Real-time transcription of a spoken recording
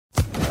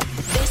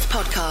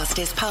podcast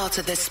is part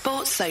of the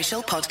Sports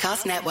Social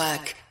Podcast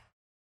Network.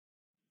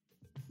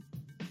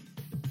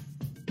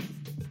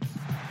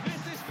 This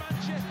is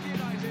Manchester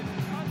United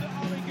under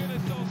Ole Gunnar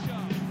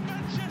Solskjaer.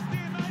 Manchester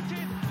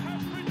United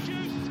have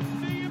produced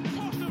the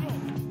impossible.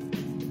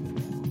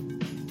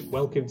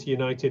 Welcome to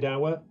United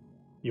Hour,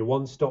 your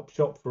one-stop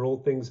shop for all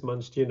things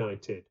Manchester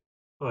United.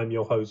 I'm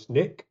your host,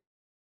 Nick.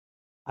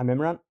 I'm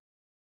Imran.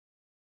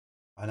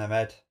 And I'm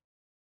Ed.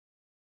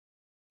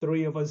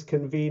 Three of us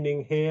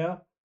convening here,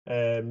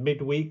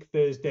 midweek,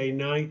 Thursday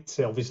night.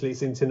 Obviously,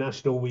 it's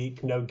International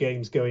Week, no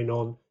games going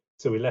on,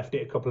 so we left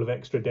it a couple of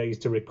extra days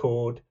to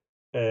record.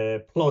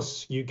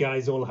 Plus, you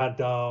guys all had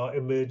our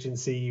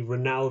emergency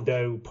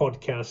Ronaldo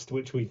podcast,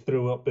 which we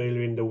threw up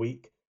earlier in the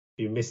week.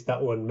 If you missed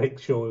that one, make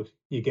sure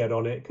you get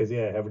on it, because,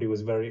 everybody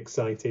was very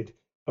excited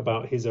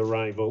about his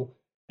arrival.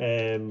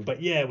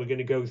 But, we're going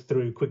to go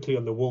through quickly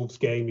on the Wolves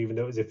game, even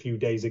though it was a few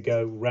days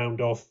ago,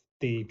 round off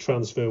the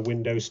transfer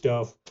window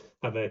stuff,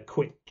 have a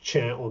quick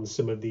chat on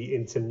some of the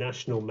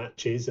international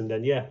matches, and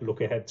then,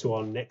 look ahead to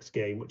our next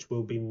game, which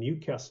will be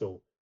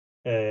Newcastle.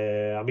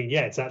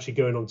 It's actually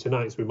going on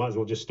tonight, so we might as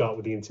well just start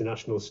with the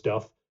international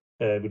stuff.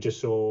 We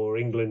just saw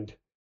England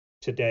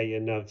today,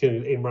 and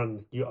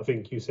Imran, I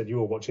think you said you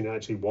were watching. It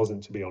actually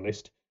wasn't, to be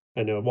honest.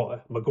 And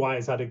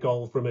Maguire's had a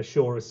goal from a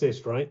sure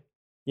assist, right?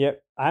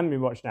 Yep, I haven't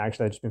been watching it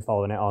actually. I've just been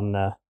following it on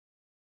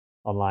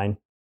online.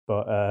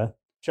 But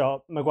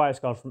Maguire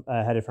scored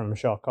a header from a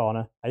short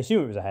corner. I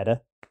assume it was a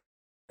header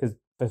because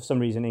for some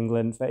reason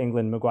for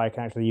England, Maguire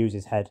can actually use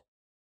his head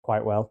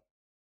quite well.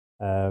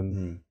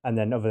 And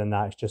then other than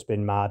that, it's just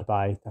been marred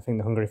by, I think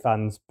the Hungary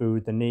fans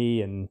booed the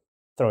knee and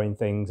throwing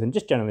things and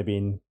just generally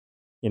being,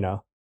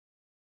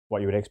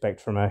 what you would expect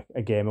from a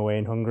game away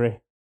in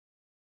Hungary.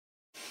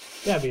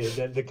 Yeah,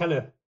 the kind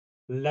of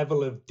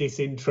level of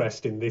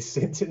disinterest in this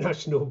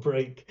international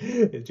break.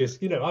 It's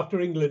just,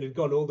 after England had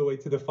gone all the way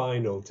to the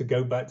final, to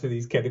go back to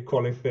these kind of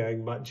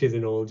qualifying matches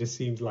and all just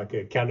seems like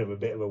a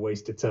bit of a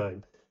waste of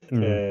time.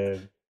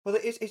 Well,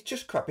 it's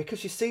just crap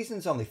because your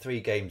season's only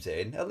 3 games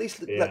in. At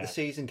least let the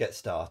season get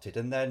started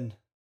and then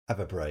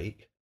have a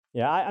break.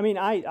 Yeah,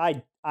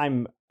 I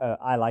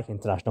like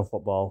international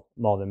football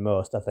more than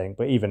most, I think.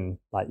 But even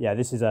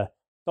this is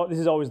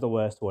always the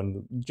worst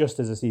one. Just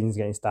as the season's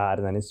getting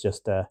started, and then it's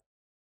just a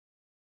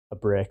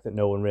break that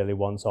no one really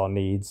wants or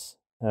needs.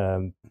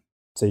 So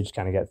you just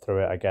kind of get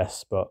through it, I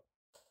guess. But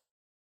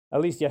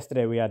at least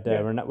yesterday we had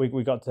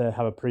we got to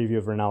have a preview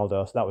of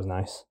Ronaldo, so that was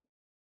nice.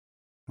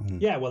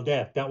 Yeah, well,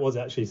 that was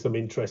actually some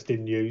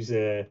interesting news.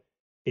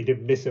 He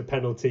did miss a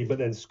penalty, but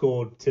then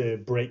scored to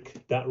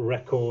break that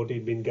record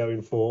he'd been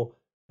going for.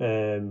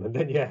 And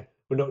then,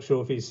 we're not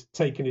sure if he's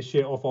taken his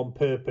shirt off on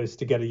purpose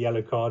to get a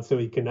yellow card so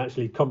he can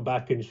actually come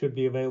back and should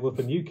be available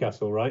for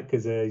Newcastle, right?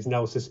 Because he's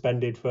now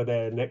suspended for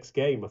their next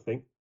game, I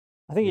think.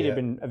 I think he'd have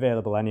been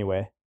available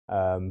anyway,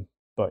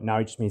 but now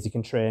it just means he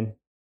can train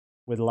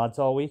with the lads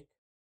all week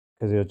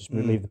because he'll just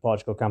leave the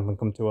Portugal camp and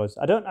come to us.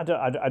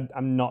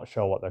 I'm not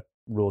sure what the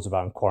rules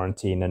about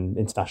quarantine and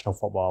international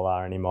football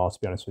are anymore, to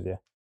be honest with you.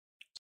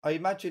 I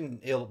imagine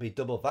he'll be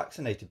double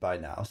vaccinated by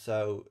now,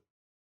 so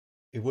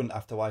he wouldn't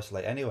have to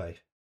isolate anyway.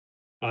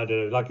 I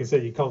don't know. Like I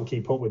said, you can't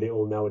keep up with it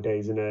all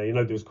nowadays. And,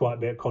 there was quite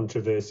a bit of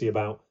controversy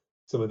about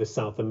some of the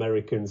South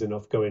Americans and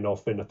going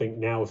off. And I think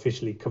now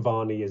officially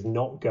Cavani is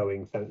not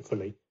going,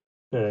 thankfully,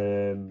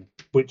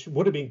 which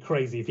would have been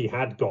crazy if he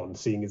had gone,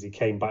 seeing as he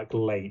came back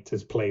late,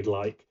 has played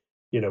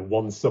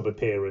one sub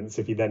appearance.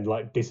 If he then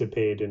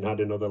disappeared and had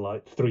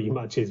another 3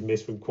 matches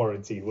missed from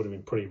quarantine, would have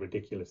been pretty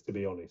ridiculous, to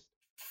be honest.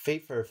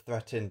 FIFA have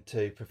threatened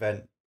to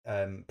prevent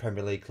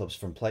Premier League clubs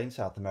from playing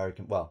South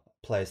American,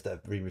 players that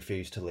have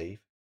refused to leave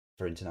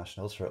for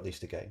internationals for at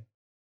least a game.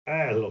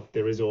 Look,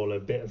 there is all a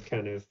bit of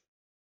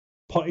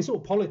it's all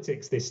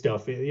politics, this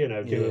stuff,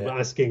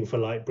 asking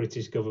for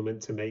British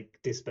government to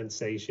make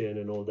dispensation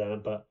and all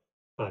that. But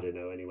I don't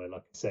know. Anyway,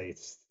 like I say,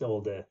 it's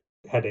all the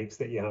headaches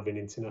that you have in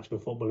international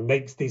football. It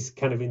makes this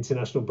kind of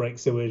international break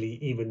so early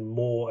even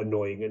more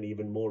annoying and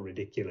even more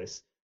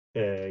ridiculous,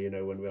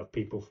 when we have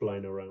people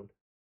flying around.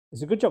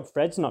 It's a good job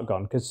Fred's not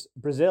gone because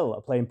Brazil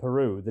are playing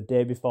Peru the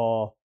day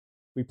before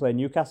we play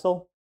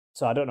Newcastle.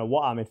 So I don't know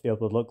what our midfield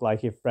would look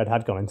like if Fred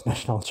had gone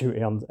international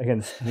duty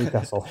against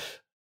Newcastle.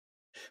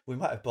 We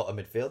might have bought a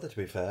midfielder, to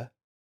be fair.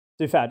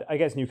 To be fair,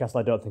 against Newcastle,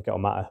 I don't think it'll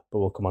matter, but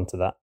we'll come on to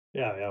that.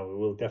 Yeah, we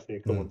will definitely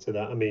come on to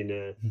that.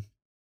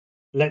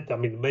 The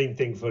main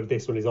thing for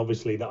this one is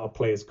obviously that our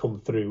players come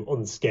through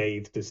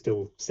unscathed. There's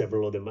still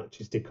several other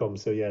matches to come.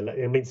 So,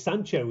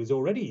 Sancho is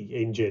already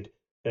injured.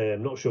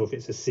 I'm not sure if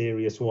it's a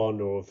serious one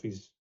or if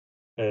he's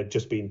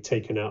just been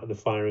taken out of the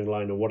firing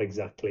line or what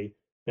exactly.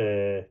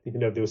 There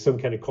was some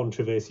kind of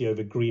controversy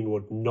over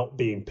Greenwood not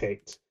being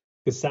picked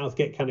because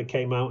Southgate kind of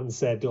came out and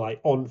said,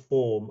 on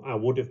form, I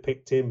would have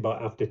picked him,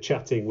 but after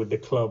chatting with the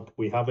club,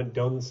 we haven't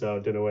done. So I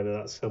don't know whether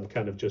that's some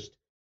kind of just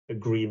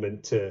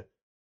agreement to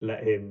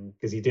let him,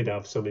 because he did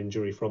have some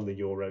injury from the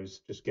Euros,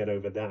 just get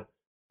over that.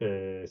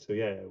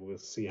 We'll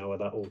see how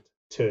that all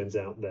turns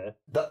out there.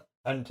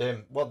 And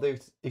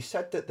he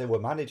said that they were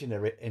managing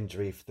an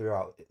injury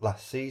throughout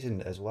last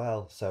season as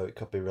well, so it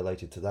could be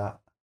related to that.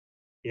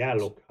 Yeah,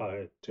 look,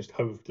 I just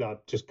hope,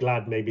 just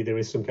glad maybe there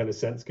is some kind of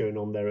sense going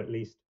on there at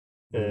least.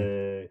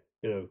 Mm.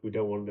 We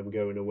don't want them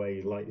going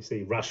away. Like you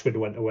see, Rashford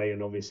went away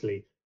and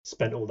obviously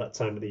spent all that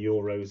time at the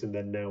Euros and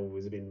then now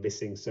has been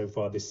missing so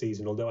far this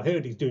season. Although I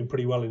heard he's doing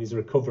pretty well in his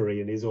recovery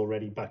and is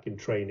already back in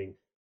training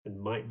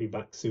and might be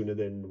back sooner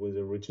than was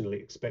originally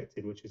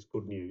expected, which is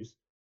good news.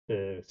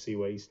 See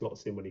where he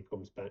slots in when he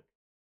comes back.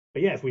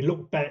 But yeah, if we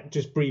look back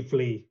just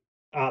briefly,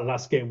 our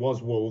last game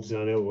was Wolves,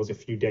 and I know it was a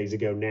few days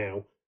ago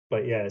now.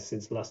 But yeah,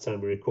 since the last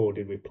time we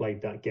recorded, we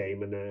played that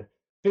game, and I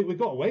think we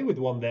got away with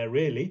one there.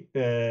 Really,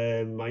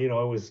 I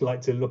always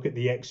like to look at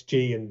the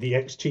XG, and the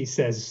XG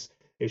says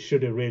it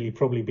should have really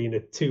probably been a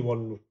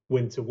 2-1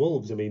 win to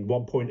Wolves. I mean,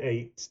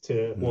 1.8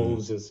 to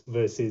Wolves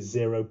versus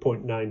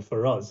 0.9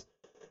 for us.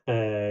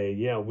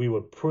 Yeah, we were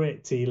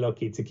pretty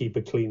lucky to keep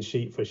a clean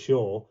sheet for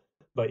sure.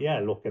 But yeah,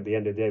 look, at the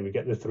end of the day, we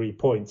get the 3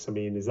 points. I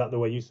mean, is that the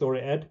way you saw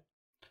it, Ed?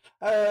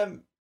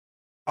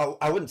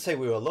 I wouldn't say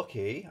we were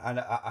lucky, and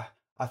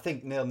I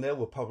think 0-0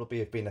 would probably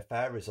have been a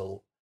fair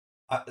result.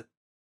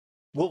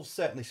 Wolves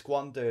certainly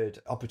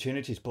squandered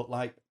opportunities, but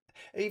like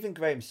even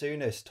Graham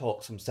Souness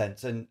talked some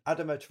sense, and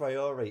Adama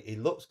Traore, he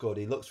looks good,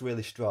 he looks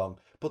really strong,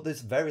 but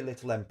there's very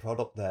little end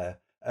product there,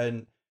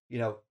 and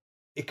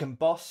he can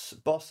boss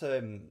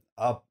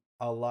our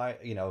line,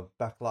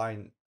 back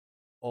line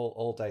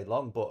all day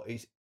long, but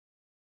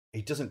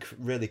he doesn't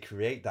really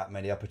create that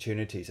many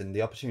opportunities, and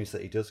the opportunities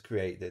that he does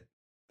create, they're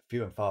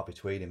few and far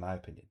between, in my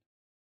opinion.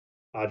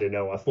 I don't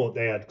know. I thought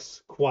they had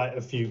quite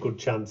a few good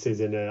chances,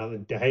 and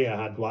De Gea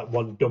had like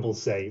one double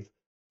save.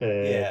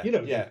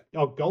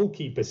 Our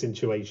goalkeeper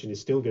situation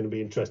is still going to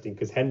be interesting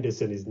because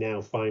Henderson is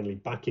now finally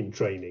back in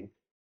training.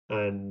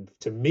 And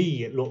to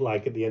me, it looked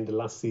like at the end of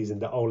last season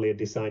that Ole had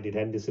decided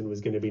Henderson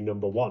was going to be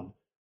number one.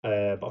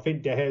 But I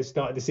think De Gea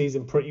started the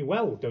season pretty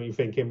well, don't you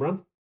think, Imran?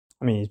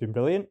 I mean, he's been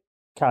brilliant.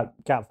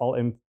 Can't fault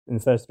him in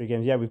the first 3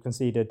 games. Yeah, we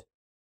conceded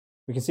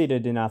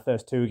in our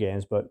first 2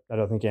 games, but I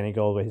don't think any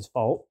goal was his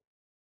fault.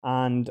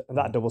 And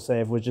that double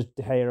save was just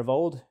De Gea of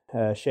old,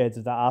 shades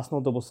of that Arsenal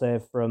double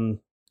save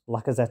from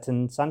Lacazette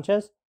and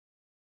Sanchez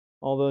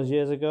all those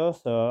years ago.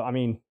 So I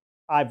mean,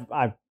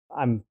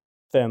 I'm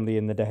firmly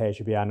in the De Gea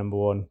should be our number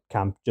 1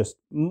 camp, just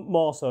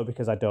more so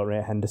because I don't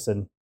rate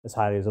Henderson as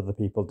highly as other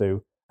people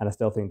do, and I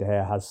still think De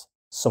Gea has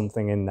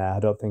something in there. I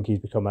don't think he's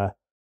become a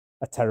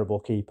terrible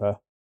keeper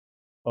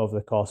over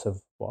the course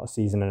of a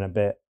season and a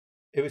bit.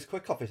 It was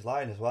quick off his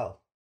line as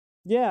well.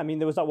 Yeah, I mean,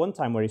 there was that one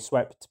time where he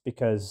swept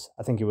because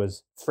I think it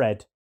was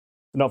Fred,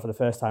 not for the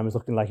first time, was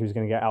looking like he was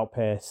going to get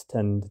outpaced,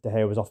 and De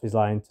Gea was off his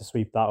line to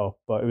sweep that up.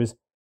 But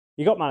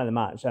he got man of the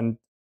match, and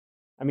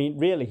I mean,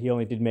 really, he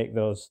only did make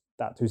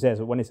that 2 saves.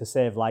 But when it's a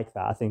save like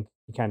that, I think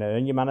you kind of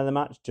earn your man of the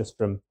match just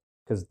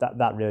because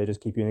that really does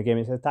keep you in the game.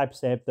 It's the type of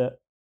save that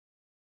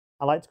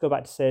I like to go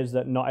back to saves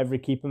that not every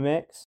keeper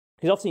makes,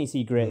 because often you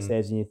see great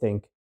saves and you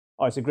think,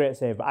 oh, it's a great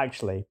save, but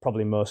actually,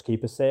 probably most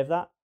keepers save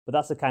that. But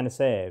that's the kind of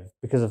save,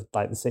 because of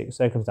like the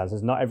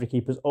circumstances, not every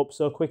keeper's up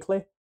so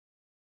quickly,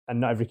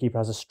 and not every keeper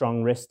has a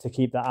strong wrist to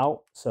keep that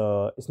out.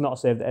 So it's not a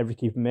save that every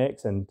keeper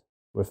makes, and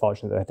we're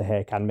fortunate that De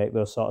Gea can make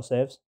those sort of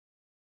saves.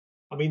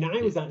 I mean,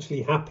 I was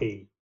actually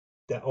happy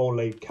that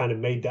Ole kind of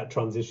made that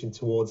transition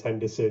towards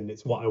Henderson.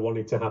 It's what I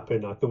wanted to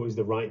happen. I thought it was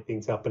the right thing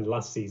to happen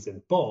last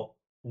season. But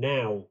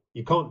now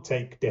you can't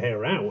take De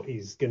Gea out.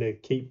 He's going to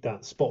keep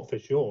that spot for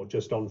sure,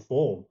 just on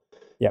form.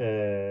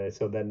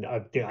 So then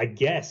I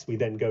guess we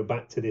then go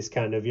back to this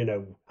kind of,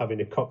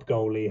 having a cup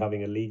goalie,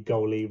 having a league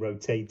goalie,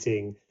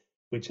 rotating,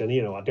 which,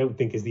 I don't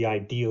think is the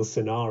ideal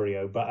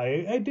scenario. But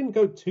I didn't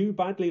go too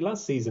badly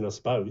last season, I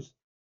suppose.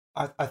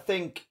 I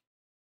think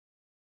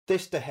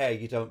this De Gea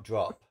you don't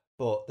drop,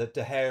 but the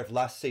De Gea of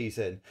last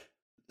season,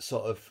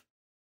 sort of,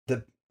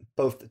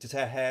 both De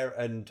Gea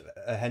and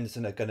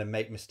Henderson are going to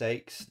make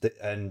mistakes,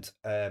 and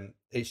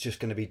it's just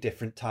going to be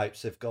different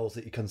types of goals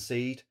that you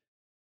concede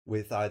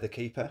with either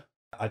keeper.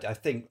 I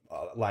think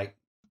like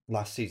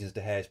last season's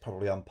De Gea is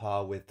probably on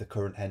par with the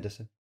current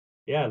Henderson.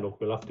 Yeah, look,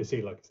 we'll have to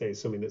see. Like I say,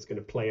 it's something that's going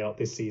to play out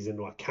this season.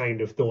 I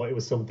kind of thought it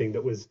was something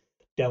that was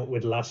dealt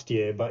with last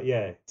year, but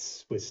yeah,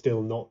 we're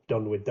still not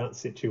done with that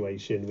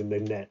situation with the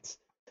Nets.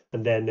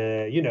 And then,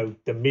 the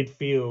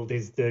midfield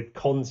is the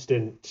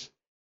constant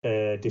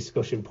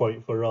discussion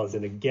point for us.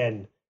 And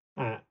again,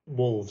 at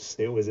Wolves,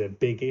 it was a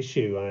big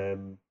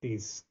issue.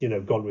 He's,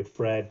 gone with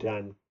Fred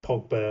and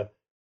Pogba.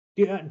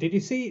 Yeah, did you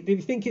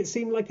think it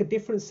seemed like a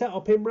different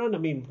setup, Imran? I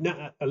mean,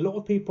 a lot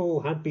of people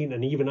had been,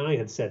 and even I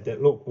had said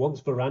that, look, once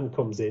Varane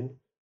comes in,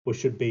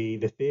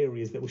 the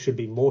theory is that we should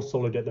be more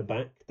solid at the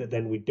back, that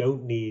then we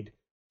don't need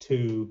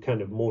 2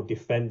 kind of more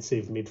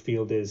defensive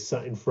midfielders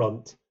sat in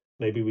front.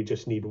 Maybe we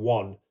just need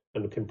 1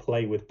 and can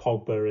play with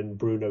Pogba and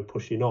Bruno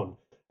pushing on.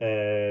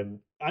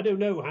 I don't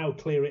know how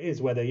clear it is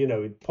whether,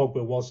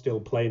 Pogba was still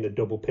playing a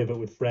double pivot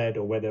with Fred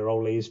or whether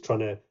Ole is trying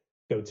to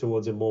go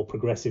towards a more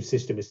progressive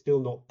system. Is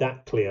still not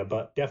that clear,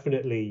 but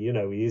definitely,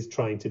 he is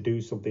trying to do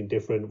something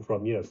different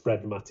from,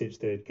 Fred Matic,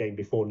 the game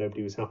before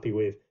nobody was happy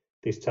with.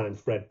 this time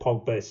Fred.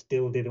 Pogba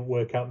still didn't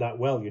work out that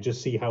well. You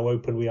just see how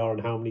open we are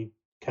and how many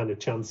kind of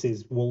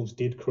chances Wolves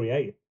did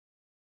create.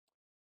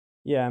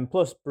 Yeah, and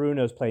plus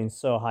Bruno's playing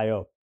so high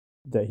up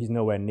that he's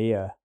nowhere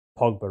near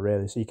Pogba,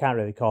 really. So you can't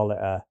really call it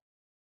a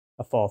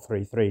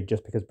 4-3-3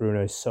 just because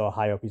Bruno is so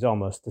high up. He's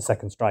almost the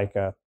second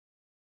striker,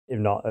 if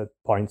not at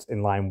points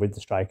in line with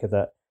the striker.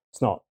 That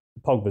it's not.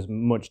 Pogba's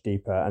much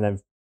deeper. And then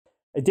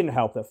it didn't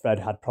help that Fred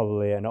had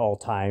probably an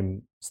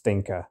all-time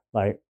stinker,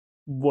 like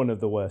one of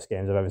the worst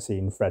games I've ever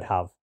seen Fred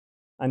have.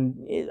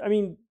 And I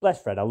mean,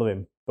 bless Fred, I love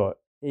him, but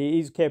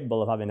he's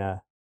capable of having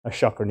a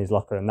shocker in his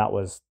locker, and that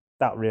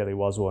really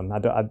was one.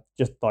 I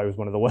just thought it was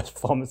one of the worst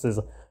performances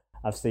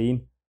I've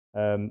seen.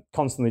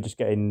 Constantly just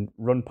getting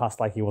run past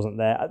like he wasn't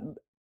there.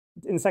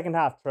 In the second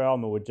half,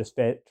 Traore would just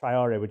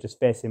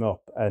face him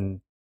up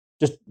and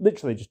just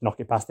literally just knock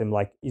it past him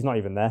like he's not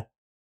even there.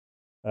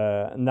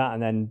 And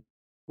then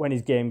when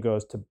his game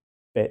goes to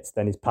bits,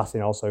 then his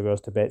passing also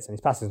goes to bits. And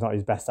his passing's not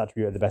his best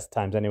attribute at the best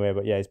times anyway.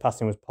 But yeah, his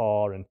passing was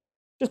poor and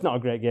just not a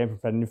great game from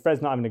Fred. And if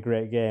Fred's not having a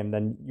great game,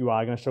 then you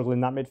are going to struggle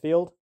in that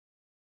midfield.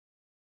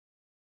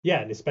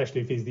 Yeah, and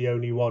especially if he's the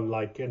only one,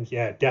 and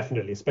yeah,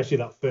 definitely, especially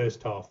that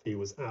first half, he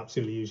was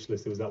absolutely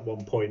useless. There was that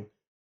one point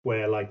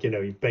where,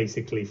 he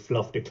basically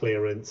fluffed a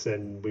clearance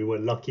and we were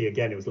lucky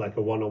again. It was like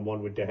a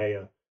one-on-one with De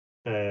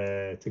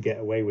Gea to get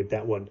away with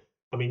that one.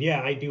 I mean,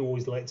 yeah, I do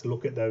always like to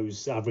look at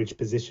those average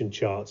position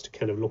charts to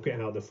kind of look at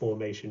how the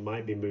formation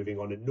might be moving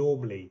on. And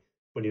normally,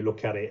 when you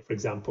look at it, for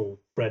example,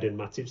 Fred and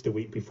Matic the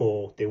week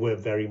before, they were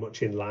very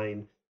much in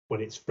line. When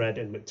it's Fred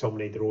and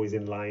McTominay, they're always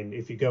in line.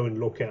 If you go and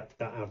look at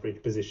that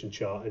average position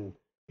chart, and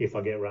if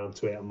I get around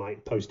to it, I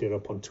might post it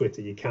up on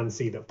Twitter, you can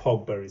see that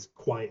Pogba is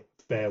quite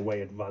a fair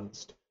way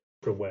advanced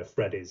from where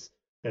Fred is.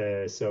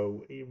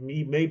 So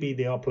maybe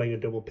they are playing a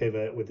double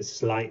pivot with a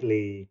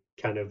slightly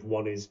kind of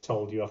one is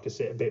told you have to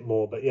sit a bit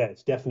more. But yeah,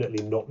 it's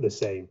definitely not the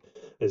same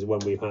as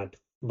when we've had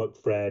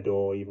McFred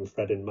or even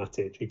Fred and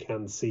Matic. You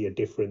can see a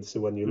difference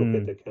when you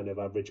look at the kind of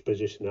average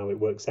position, how it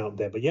works out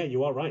there. But yeah,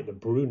 you are right. The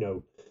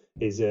Bruno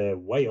is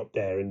way up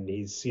there, and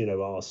he's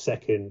our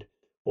second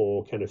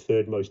or kind of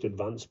third most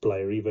advanced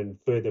player, even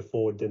further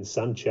forward than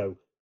Sancho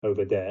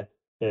over there.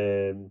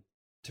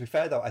 To be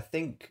fair though, I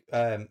think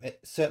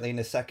certainly in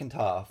the second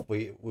half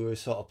we were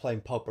sort of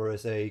playing Pogba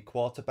as a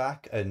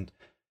quarterback, and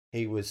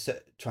he was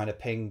trying to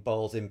ping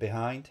balls in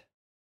behind.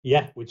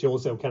 Yeah, which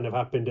also kind of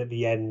happened at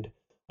the end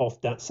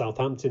of that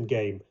Southampton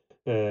game.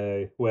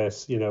 Where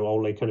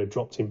Ole kind of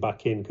dropped him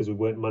back in because we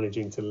weren't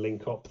managing to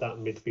link up that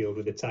midfield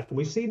with attack, and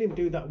we've seen him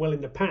do that well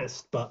in the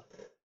past. But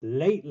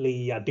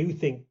lately, I do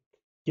think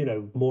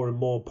more and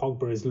more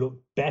Pogba has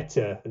looked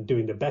better and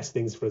doing the best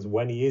things for us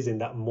when he is in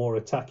that more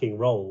attacking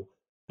role.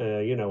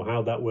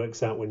 How that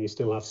works out when you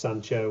still have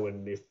Sancho,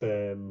 and if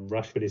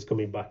Rashford is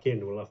coming back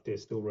in,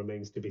 still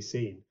remains to be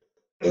seen.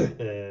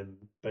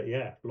 But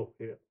yeah, look,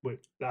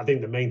 I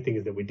think the main thing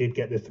is that we did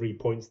get the 3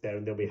 points there,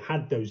 and then we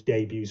had those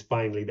debuts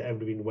finally that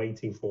everybody's been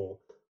waiting for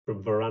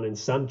from Varane and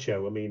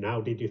Sancho. I mean,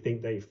 how did you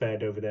think they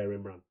fared over there,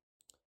 Imran?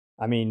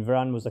 I mean,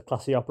 Varane was a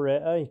classy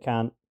operator.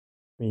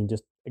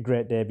 Just a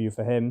great debut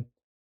for him.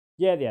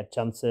 Yeah, they had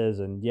chances,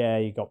 and yeah,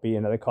 he got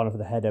beaten at the corner for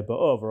the header, but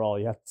overall,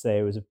 you have to say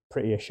it was a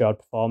pretty assured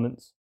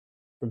performance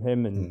from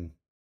him, and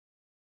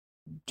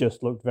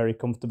just looked very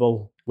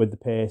comfortable with the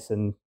pace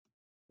and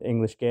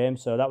English game.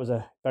 So that was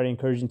very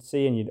encouraging to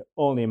see, and you'd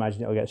only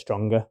imagine it'll get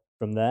stronger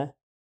from there.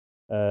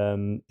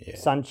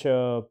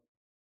 Sancho,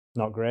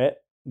 not great,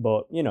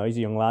 but he's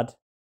a young lad.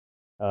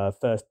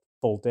 First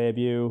full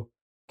debut,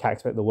 can't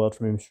expect the world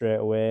from him straight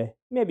away.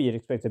 Maybe you'd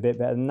expect a bit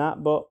better than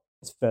that, but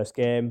it's first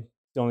game.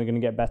 It's only going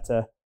to get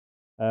better.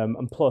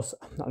 And plus,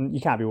 you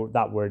can't be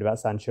that worried about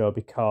Sancho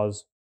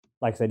because,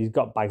 like I said, he's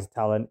got bags of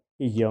talent.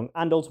 He's young,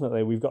 and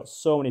ultimately, we've got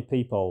so many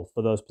people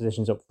for those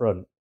positions up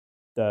front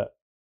that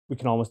we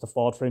can almost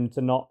afford for him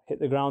to not hit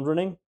the ground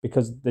running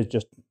because there's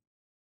just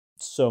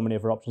so many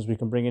other options we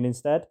can bring in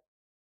instead.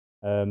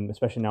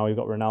 Especially now we've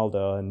got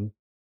Ronaldo, and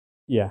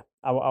yeah,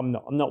 I'm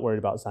not worried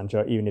about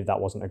Sancho, even if that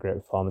wasn't a great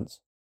performance.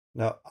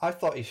 No, I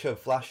thought he showed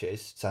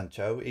flashes,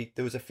 Sancho.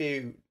 There was a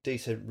few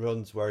decent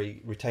runs where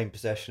he retained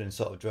possession and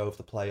sort of drove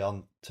the play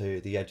on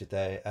to the edge of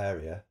their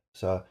area.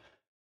 So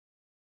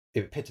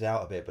it pitted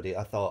out a bit, but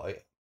I thought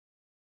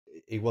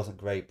he wasn't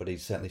great, but he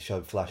certainly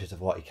showed flashes of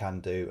what he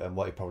can do and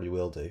what he probably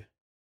will do.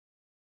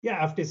 Yeah,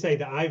 I have to say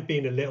that I've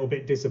been a little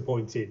bit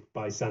disappointed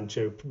by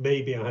Sancho.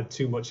 Maybe I had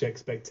too much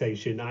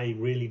expectation. I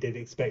really did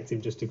expect him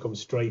just to come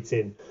straight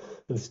in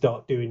and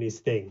start doing his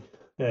thing.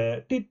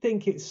 Did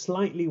think it's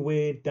slightly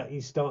weird that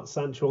he starts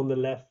Sancho on the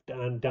left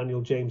and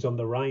Daniel James on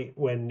the right,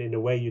 when in a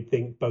way you'd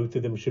think both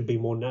of them should be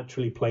more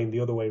naturally playing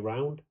the other way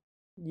round.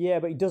 Yeah,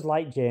 but he does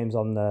like James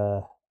on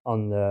the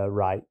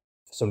right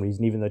for some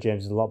reason, even though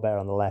James is a lot better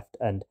on the left.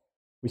 And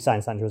we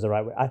signed Sancho as a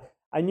right winger.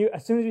 I knew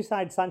as soon as we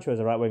signed Sancho as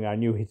a right winger, I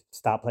knew he'd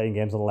start playing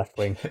games on the left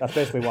wing. That's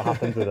basically what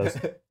happens with us.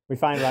 We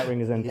find right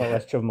wingers and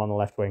let's shove them on the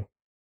left wing.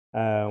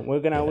 We're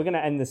gonna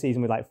end the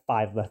season with like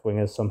 5 left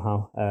wingers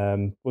somehow.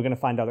 We're gonna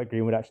find out that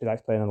Greenwood actually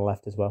likes playing on the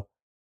left as well.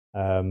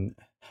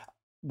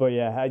 But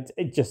yeah,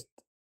 it just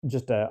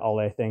a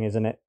Ole thing,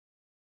 isn't it?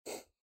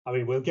 I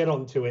mean, we'll get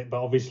on to it,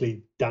 but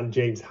obviously Dan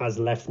James has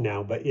left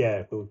now. But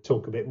yeah, we'll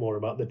talk a bit more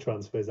about the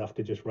transfers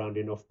after just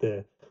rounding off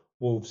the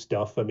Wolves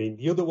stuff. I mean,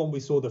 the other one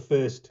we saw the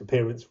first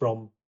appearance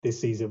from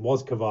this season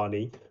was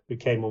Cavani, who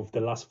came on for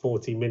the last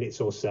 40 minutes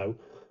or so.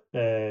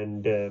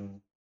 And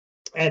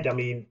Ed, I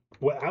mean,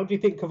 how do you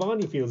think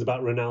Cavani feels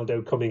about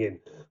Ronaldo coming in?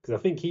 Because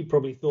I think he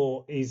probably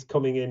thought he's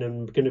coming in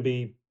and going to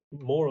be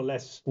more or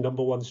less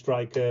number one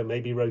striker,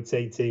 maybe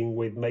rotating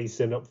with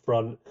Mason up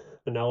front.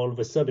 And now all of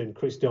a sudden,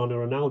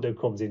 Cristiano Ronaldo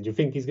comes in. Do you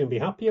think he's going to be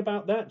happy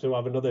about that, to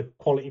have another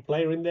quality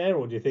player in there,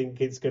 or do you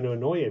think it's going to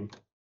annoy him?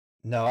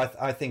 No,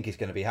 I think he's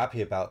going to be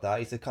happy about that.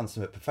 He's a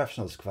consummate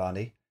professional,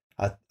 Cavani.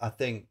 I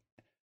think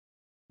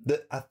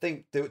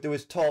there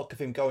was talk of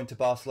him going to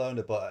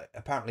Barcelona, but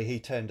apparently he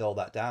turned all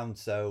that down.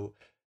 So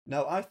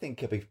no, I think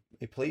he'll be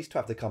pleased to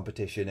have the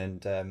competition,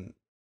 and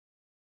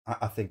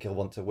I think he'll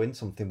want to win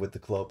something with the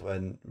club,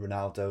 and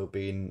Ronaldo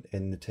being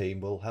in the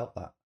team will help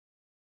that.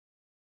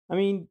 I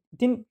mean,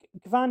 didn't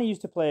Cavani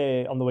used to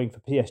play on the wing for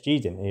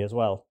PSG, didn't he, as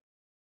well?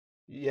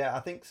 Yeah, I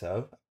think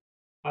so.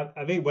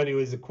 I think when he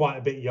was quite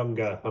a bit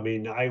younger, I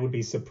mean, I would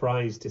be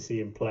surprised to see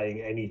him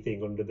playing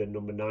anything under the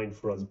number 9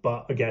 for us.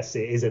 But I guess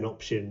it is an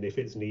option if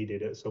it's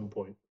needed at some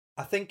point.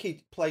 I think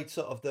he played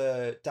sort of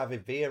the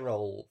David Villa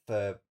role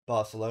for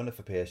Barcelona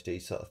for PSG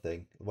sort of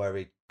thing, where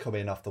he'd come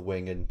in off the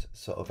wing and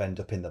sort of end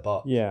up in the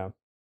box. Yeah.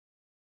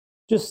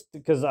 Just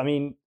because, I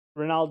mean,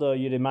 Ronaldo,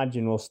 you'd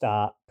imagine, will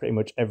start pretty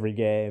much every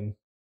game,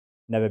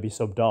 never be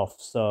subbed off.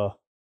 So,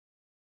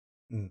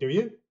 do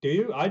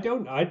you? I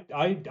don't.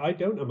 I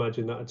don't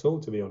imagine that at all,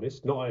 to be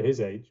honest. Not at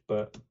his age,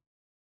 but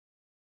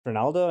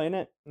Ronaldo,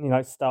 innit? He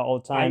likes to start all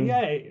the time.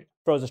 Yeah.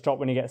 Throws a strop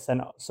when he gets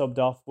subbed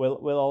off.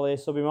 Will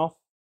always sub him off?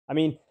 I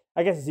mean,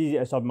 I guess it's easy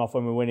to sub him off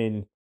when we're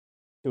winning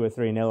 2 or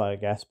 3-0, I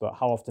guess. But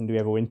how often do we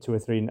ever win 2 or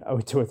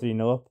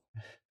 3-0 up?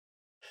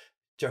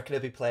 Do you reckon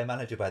he'll be player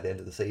manager by the end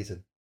of the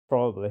season?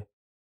 Probably.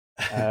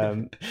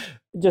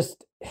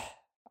 Just,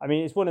 I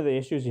mean, it's one of the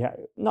issues you have.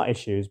 Not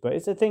issues, but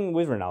it's a thing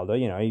with Ronaldo.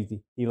 You know,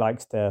 he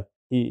likes to.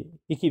 He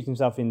keeps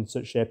himself in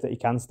such shape that he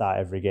can start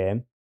every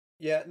game.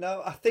 Yeah,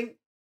 no, I think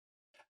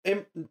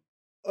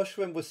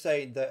Ushwin was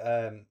saying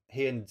that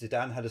he and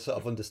Zidane had a sort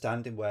of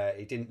understanding where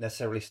he didn't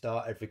necessarily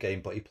start every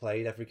game, but he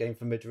played every game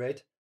for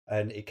Madrid,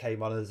 and he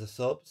came on as a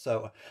sub.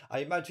 So I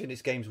imagine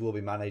his games will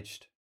be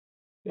managed.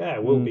 Yeah,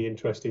 it will be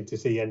interesting to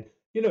see. And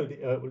you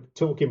know,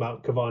 talking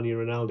about Cavani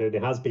and Ronaldo,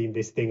 there has been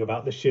this thing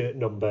about the shirt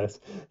numbers,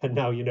 and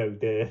now you know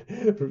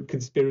the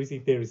conspiracy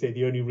theorists say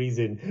the only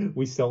reason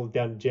we sold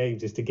Dan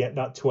James is to get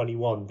that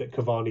 21 that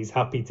Cavani's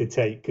happy to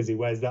take because he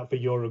wears that for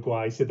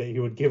Uruguay, so that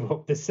he would give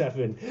up the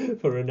 7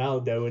 for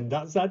Ronaldo, and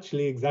that's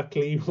actually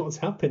exactly what's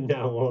happened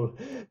now. Well,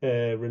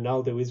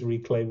 Ronaldo is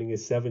reclaiming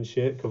his 7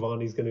 shirt.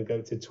 Cavani's going to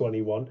go to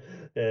 21.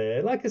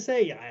 Like I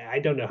say, I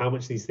don't know how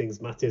much these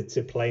things matter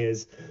to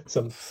players.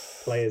 Some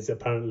players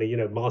apparently, you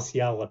know,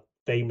 Martial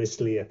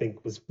famously, I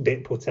think, was a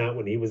bit put out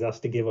when he was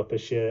asked to give up a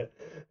shirt.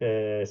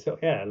 So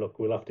yeah, look,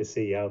 we'll have to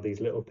see how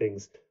these little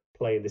things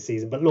play in the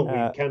season. But look,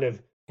 we kind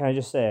of. Can I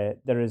just say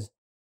there is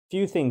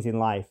few things in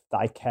life that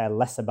I care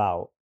less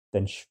about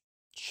than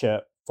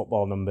shirt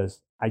football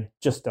numbers. I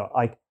just don't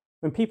like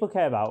when people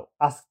care about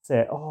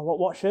say, oh,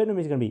 what shirt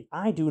number is going to be?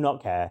 I do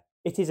not care.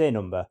 It is a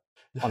number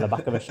on the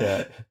back of a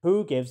shirt.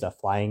 Who gives a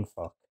flying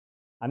fuck?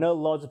 I know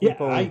loads of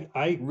people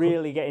I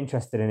really get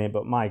interested in it,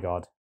 but my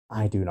God,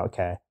 I do not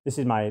care. This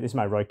is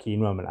my Roy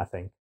Keane moment, I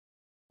think.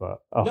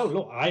 But no,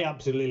 look, I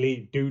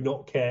absolutely do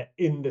not care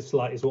in the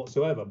slightest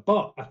whatsoever.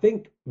 But I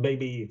think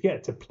maybe,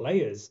 to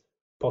players,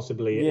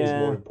 possibly it is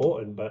more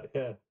important. But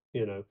yeah,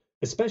 you know,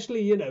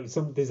 especially, you know,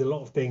 there's a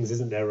lot of things,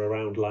 isn't there,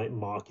 around like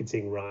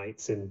marketing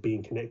rights and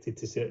being connected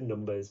to certain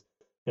numbers.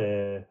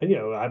 And you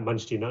know, at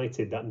Manchester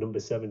United, that number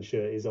 7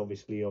 shirt is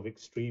obviously of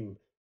extreme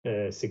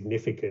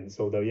significance.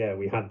 Although, yeah,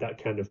 we had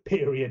that kind of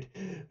period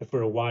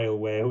for a while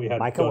where we had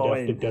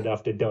dud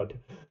after dud.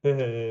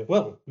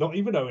 Well, not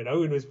even Owen.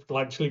 Owen was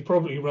actually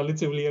probably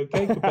relatively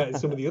okay compared to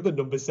some of the other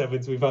number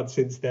 7s we've had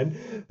since then.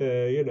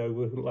 You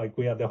know, like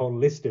we had the whole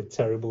list of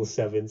terrible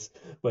 7s,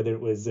 whether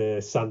it was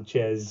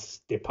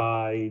Sanchez,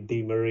 Depay,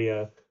 Di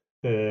Maria.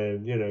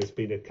 You know, it's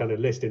been a kind of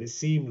list, and it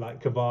seemed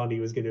like Cavani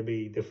was going to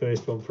be the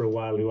first one for a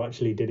while who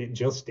actually did it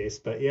justice.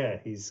 But yeah,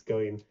 he's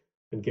going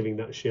and giving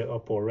that shirt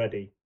up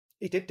already.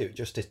 He did do it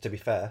justice, to be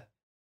fair.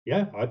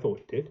 Yeah, I thought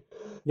he did.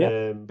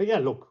 Yeah. But yeah,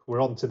 look,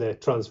 we're on to the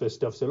transfer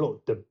stuff. So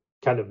look, the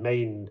kind of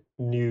main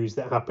news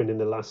that happened in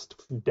the last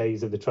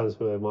days of the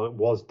transfer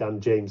was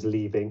Dan James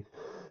leaving.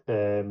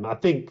 I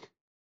think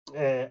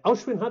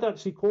Auschwin had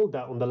actually called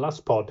that on the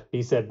last pod.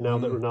 He said now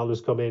that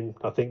Ronaldo's come in,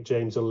 I think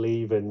James will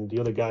leave, and the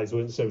other guys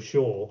weren't so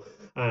sure.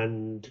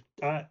 And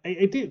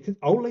it did.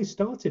 Ole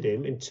started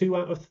him in 2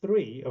 out of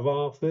 3 of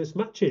our first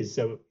matches,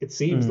 so it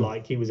seems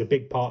like he was a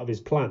big part of his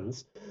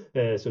plans.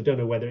 So I don't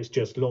know whether it's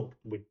just, look,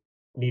 we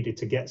needed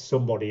to get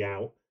somebody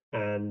out,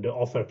 and the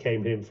offer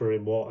came in for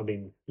him. I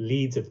mean,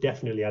 Leeds have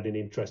definitely had an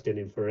interest in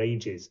him for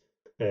ages.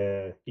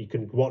 You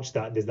can watch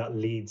that. There's that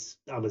Leeds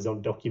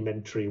Amazon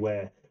documentary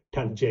where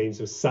Dan James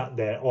was sat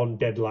there on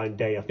deadline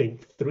day, I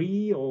think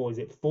 3 or is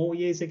it 4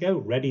 years ago,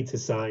 ready to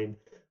sign.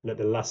 and at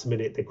the last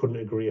minute they couldn't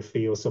agree a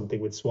fee or something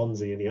with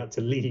Swansea, and he had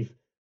to leave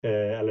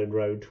Ellen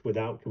Road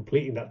without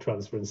completing that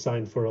transfer and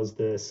signed for us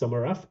the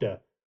summer after.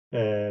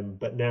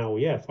 But now,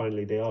 yeah,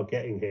 finally they are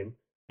getting him.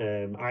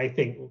 I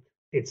think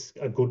it's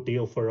a good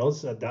deal for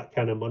us at that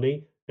kind of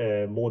money,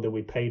 more than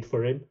we paid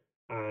for him.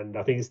 And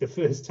I think it's the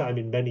first time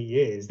in many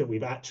years that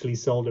we've actually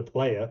sold a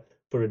player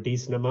for a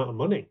decent amount of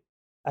money.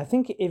 I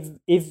think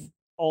if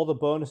all the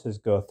bonuses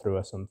go through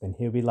or something,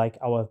 he'll be like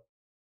our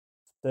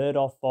third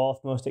or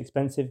fourth most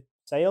expensive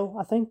sale,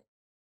 I think.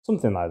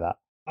 Something like that.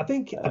 I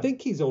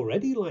think he's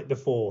already like the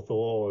fourth,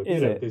 or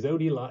there's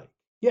only like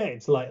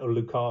it's like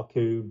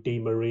Lukaku, Di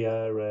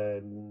Maria,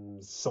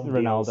 and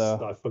somebody else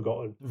I've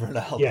forgotten.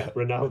 Ronaldo. Yeah,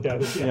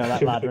 Ronaldo. Yeah,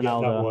 that lad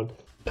Ronaldo.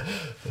 That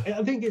one.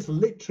 I think it's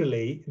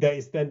literally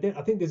I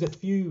think there's a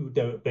few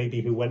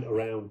maybe who went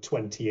around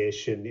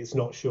 20-ish, and it's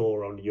not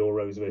sure on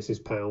euros versus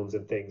pounds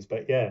and things.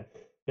 But yeah,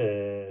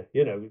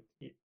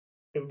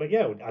 But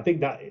yeah, I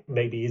think that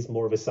maybe is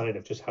more of a sign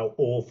of just how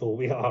awful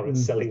we are at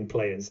selling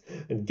players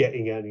and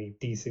getting any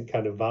decent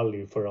kind of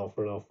value for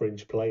our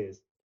fringe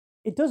players.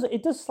 It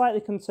does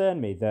slightly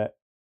concern me that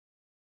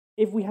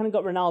if we hadn't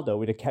got Ronaldo,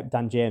 we'd have kept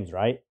Dan James,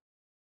 right?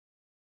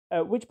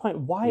 At which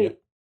point, why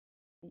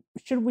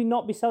should we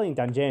not be selling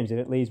Dan James if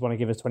at Leeds want to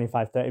give us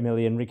 25-30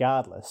 million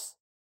regardless?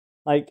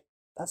 Like,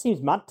 that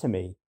seems mad to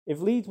me.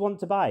 If Leeds want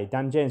to buy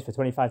Dan James for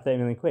 25-30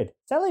 million quid,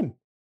 sell him.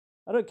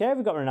 I don't care if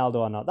we got Ronaldo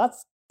or not.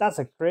 That's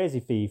a crazy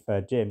fee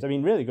for James. I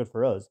mean, really good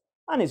for us.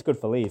 And it's good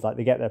for Leeds. Like,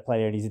 they get their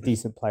player and he's a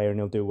decent player and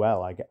he'll do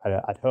well.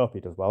 I'd hope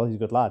he does well. He's a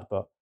good lad.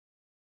 But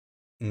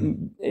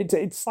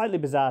it's slightly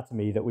bizarre to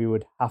me that we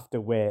would have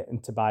to wait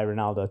and to buy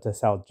Ronaldo to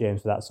sell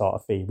James for that sort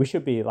of fee. We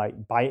should be,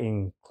 like,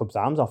 biting clubs'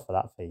 arms off for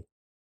that fee.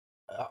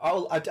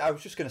 I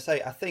was just going to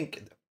say, I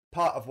think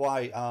part of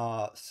why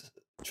our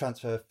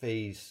transfer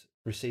fees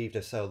received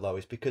are so low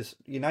is because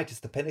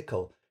United's the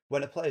pinnacle.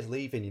 When a player's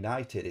leaving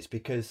United, it's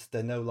because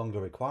they're no longer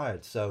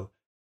required. So,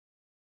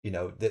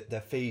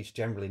 their fees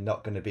generally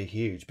not going to be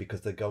huge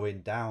because they're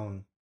going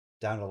down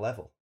a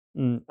level.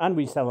 And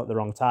we sell at the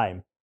wrong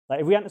time.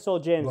 Like, if we hadn't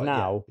sold James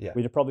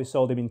we'd have probably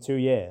sold him in 2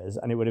 years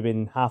and it would have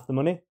been half the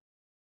money.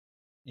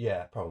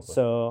 Yeah, probably.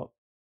 So,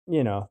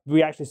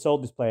 we actually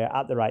sold this player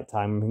at the right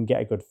time and we can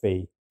get a good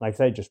fee. Like I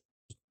say, it just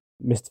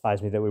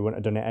mystifies me that we wouldn't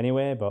have done it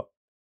anyway, but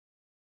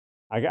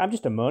I'm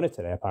just a moaner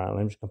today,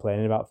 apparently. I'm just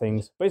complaining about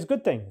things. But it's a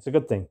good thing. It's a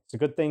good thing. It's a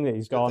good thing that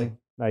he's gone.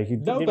 Like, he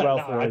did well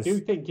for us. I do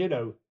think,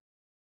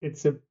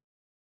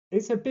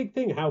 it's a big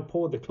thing how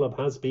poor the club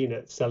has been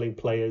at selling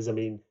players. I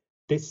mean,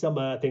 this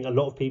summer, I think a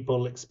lot of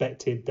people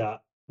expected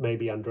that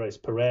maybe Andres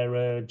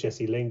Pereira,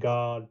 Jesse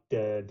Lingard,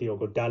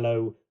 Diogo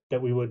Dalot,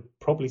 that we would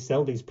probably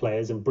sell these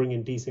players and bring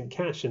in decent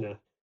cash. And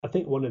I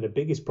think one of the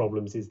biggest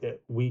problems is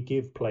that we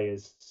give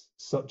players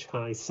such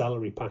high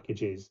salary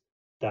packages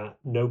that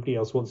nobody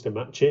else wants to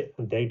match it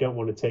and they don't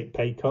want to take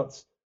pay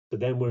cuts. So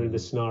then we're in the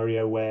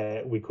scenario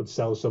where we could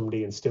sell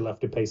somebody and still have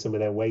to pay some of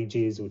their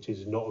wages, which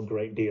is not a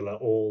great deal at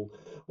all.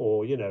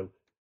 Or,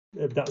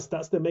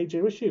 that's the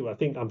major issue.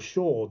 I'm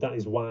sure that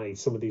is why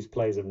some of these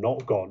players have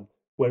not gone.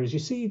 Whereas you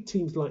see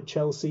teams like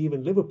Chelsea,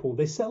 even Liverpool,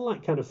 they sell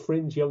like kind of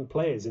fringe young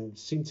players and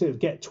seem to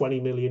get 20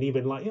 million,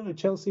 even like,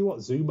 Chelsea,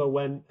 Zuma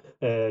went,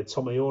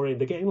 Tomayori,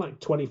 they're getting like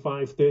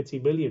 25, 30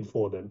 million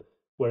for them.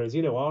 Whereas,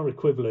 our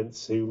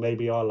equivalents who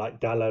maybe are like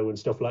Dalot and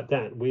stuff like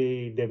that,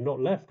 they've not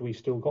left. We've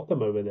still got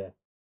them over there.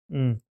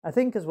 I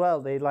think as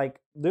well, they like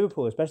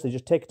Liverpool especially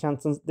just take a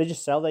chance and they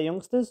just sell their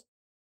youngsters.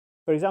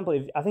 For example,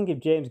 if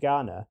James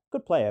Garner,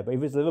 good player, but if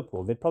it was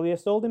Liverpool, they'd probably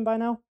have sold him by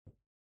now.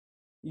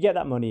 You get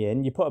that money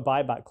in, you put a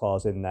buyback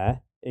clause in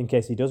there in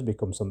case he does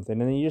become something,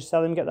 and then you just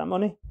sell him, get that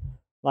money.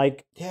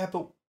 Like, yeah,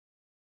 but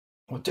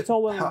it's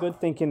all well and good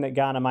thinking that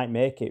Garner might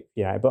make it,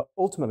 but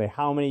ultimately,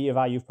 how many of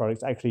our youth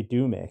products actually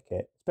do make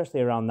it,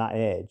 especially around that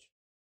age?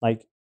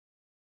 Like,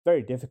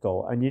 very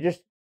difficult, and you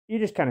just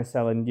kind of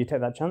sell and you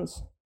take that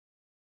chance.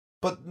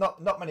 But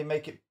not many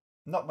make it.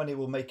 Not many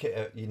will make it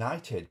at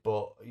United.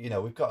 But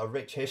we've got a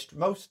rich history.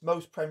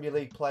 Most Premier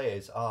League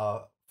players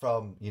are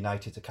from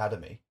United's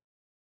academy.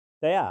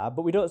 They are,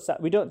 but we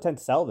don't tend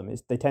to sell them.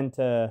 They tend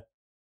to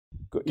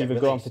either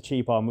go on for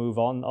cheap or move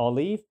on or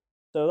leave.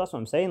 So that's what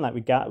I'm saying. Like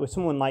with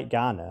someone like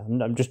Garner,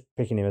 I'm just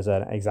picking him as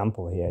an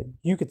example here.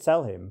 You could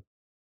sell him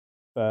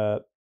for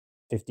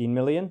 15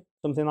 million,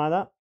 something like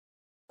that.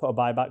 Put a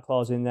buyback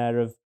clause in there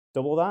of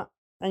double that,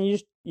 and you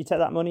take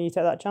that money, you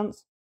take that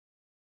chance.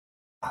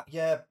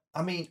 Yeah,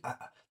 I mean,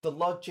 the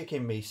logic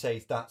in me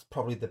says that's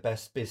probably the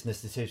best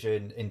business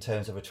decision in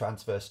terms of a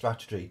transfer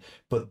strategy,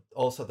 but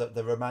also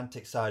the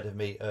romantic side of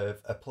me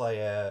of a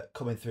player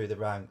coming through the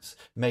ranks,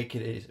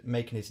 making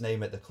his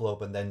name at the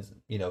club, and then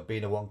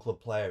being a one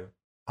club player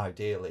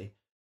ideally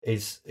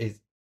is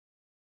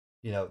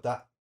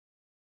that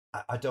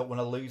I don't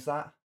want to lose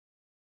that.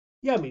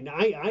 Yeah, I mean,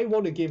 I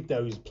want to give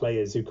those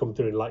players who come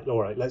through and like,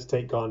 all right, let's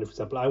take Garner for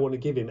example. I want to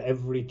give him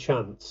every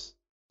chance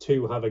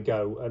to have a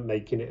go at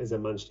making it as a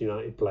Manchester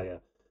United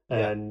player.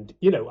 And,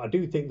 I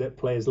do think that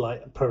players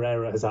like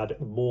Pereira has had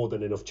more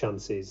than enough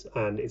chances,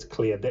 and it's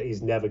clear that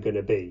he's never going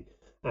to be.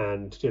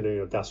 and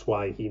that's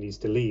why he needs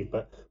to leave.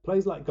 But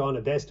players like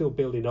Garner, they're still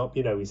building up.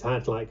 He's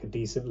had like a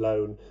decent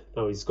loan.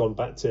 Now he's gone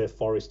back to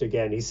Forest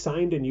again. He's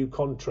signed a new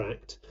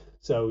contract.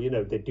 So,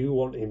 they do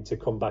want him to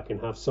come back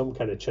and have some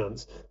kind of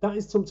chance. That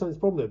is sometimes the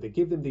problem, though. They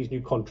give them these new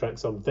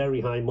contracts on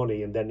very high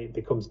money, and then it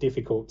becomes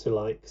difficult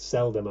to,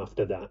 sell them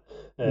after that.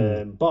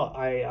 But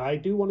I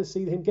do want to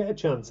see him get a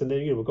chance. And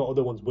then, we've got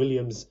other ones.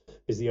 Williams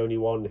is the only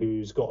one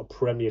who's got a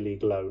Premier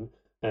League loan.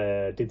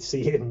 Did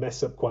see him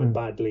mess up quite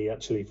badly,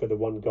 actually, for the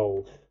one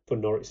goal for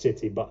Norwich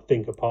City. But I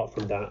think apart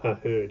from that, I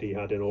heard he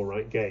had an all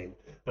right game.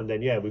 And then,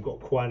 we've got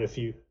quite a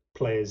few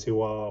players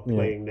who are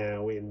playing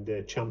now in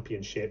the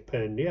Championship,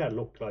 and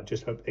look, I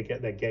just hope they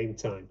get their game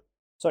time.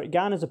 Sorry,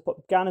 Ghana's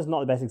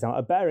not the best example.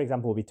 A better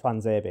example would be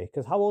Twanzebe,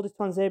 because how old is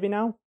Twanzebe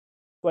now?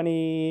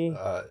 20...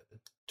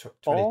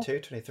 22,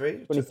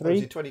 23? 23?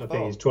 Is he 24? I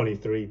think he's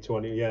 23,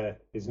 20,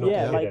 he's not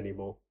a kid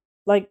anymore.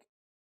 Like,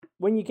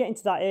 when you get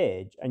into that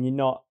age and you're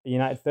not a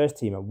United first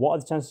teamer, what are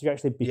the chances of you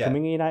actually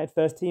becoming a United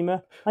first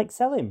teamer? Like,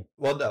 sell him.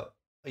 Well, no.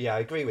 Yeah, I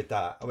agree with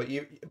that. I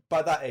mean,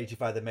 by that age,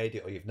 you've either made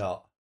it or you've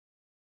not.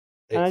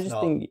 And I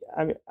just think,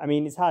 I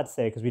mean, it's hard to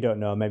say because we don't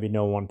know. Maybe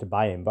no one wanted to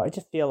buy him, but I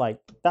just feel like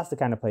that's the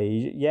kind of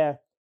player.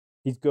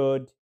 He's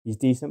good, he's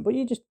decent, but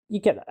you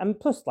get that. And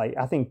plus,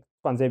 I think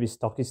Twanzebe's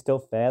stock is still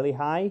fairly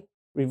high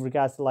with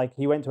regards to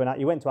he went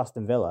to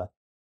Aston Villa,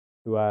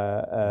 who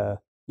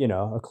are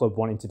a club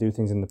wanting to do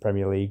things in the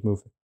Premier League,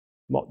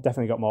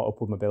 definitely got more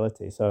upward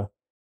mobility. So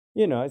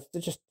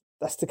it's just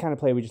that's the kind of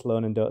player we just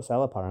loan and don't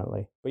sell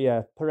apparently. But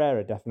yeah,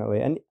 Pereira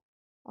definitely. And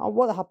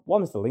what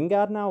happens to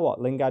Lingard now? What,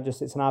 Lingard just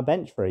sits on our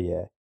bench for a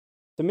year?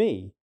 To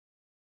me,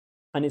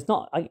 and it's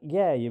not.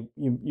 You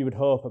would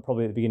hope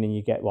probably at the beginning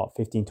you get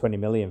 15, 20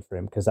 million for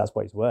him because that's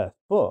what he's worth.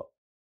 But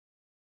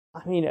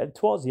I mean,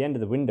 towards the end of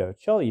the window,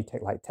 surely you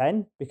take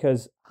 10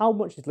 because how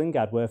much is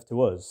Lingard worth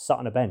to us? Sat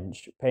on a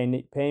bench,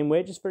 paying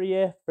wages for a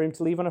year for him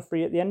to leave on a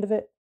free at the end of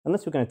it.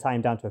 Unless we're going to tie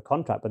him down to a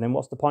contract, but then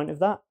what's the point of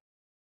that?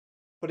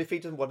 But if he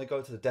doesn't want to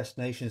go to the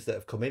destinations that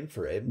have come in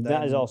for him, then...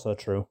 That is also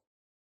true.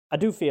 I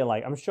do feel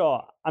like I'm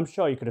sure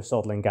you could have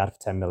sold Lingard for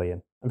 10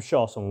 million. I'm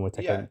sure someone would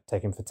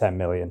take him for 10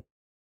 million.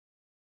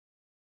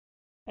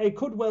 It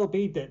could well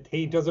be that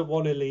he doesn't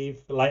want to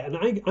leave. And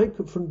I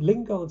could, from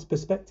Lingard's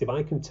perspective,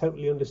 I can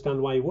totally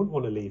understand why he wouldn't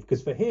want to leave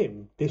because for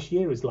him, this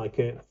year is like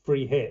a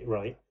free hit,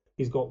 right?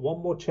 He's got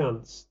one more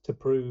chance to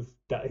prove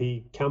that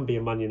he can be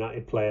a Man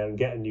United player and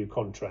get a new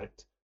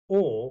contract,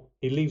 or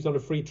he leaves on a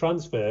free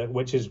transfer,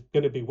 which is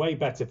going to be way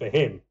better for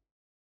him.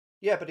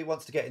 Yeah, but he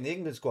wants to get in the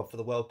England squad for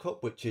the World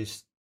Cup, which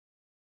is,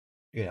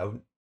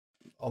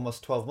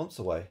 almost 12 months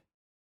away.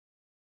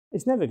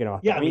 It's never going to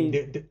happen. Yeah, I mean,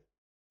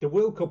 the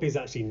World Cup is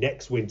actually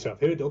next winter. I've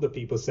heard other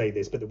people say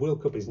this, but the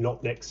World Cup is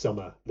not next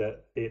summer.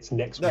 That it's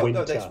next winter.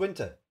 No, next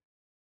winter.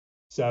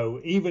 So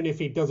even if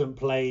he doesn't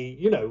play,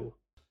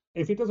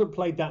 if he doesn't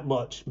play that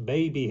much,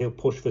 maybe he'll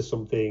push for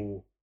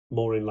something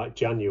more in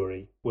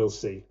January. We'll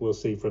see. We'll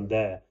see from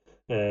there.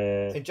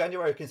 In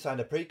January, he can sign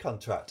a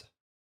pre-contract.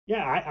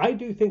 Yeah, I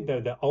do think,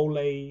 though, that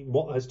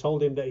Ole has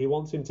told him that he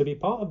wants him to be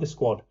part of the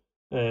squad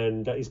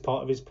and that is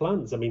part of his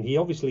plans. I mean, he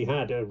obviously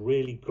had a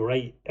really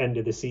great end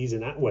of the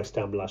season at West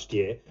Ham last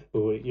year,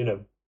 who were,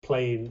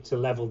 playing to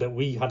level that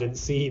we hadn't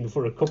seen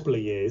for a couple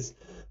of years.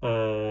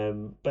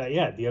 But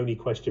yeah, the only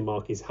question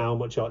mark is how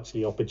much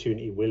actually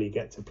opportunity will he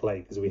get to play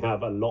because we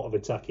have a lot of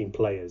attacking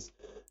players.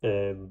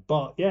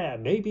 But yeah,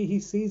 maybe he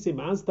sees him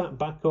as that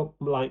backup,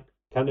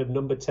 kind of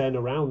number 10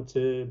 around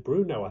to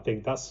Bruno. I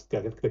think that's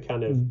the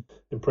kind of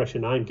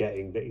impression I'm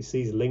getting, that he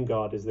sees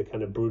Lingard as the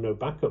kind of Bruno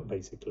backup,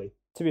 basically.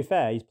 To be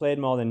fair, he's played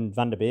more than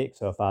Van der Beek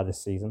so far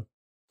this season.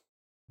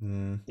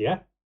 Yeah,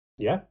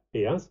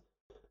 he has.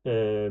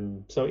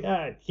 So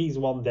yeah, he's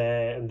one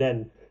there. And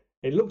then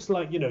it looks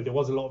like, there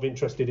was a lot of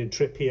interest in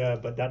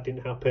Trippier, but that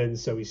didn't happen.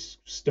 So he's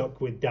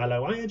stuck with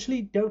Dalot. I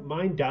actually don't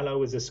mind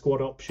Dalot as a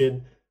squad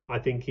option. I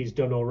think he's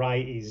done all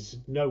right. He's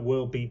no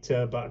world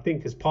beater, but I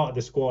think as part of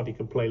the squad, he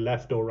can play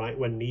left or right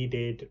when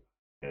needed.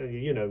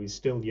 He's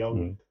still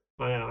young.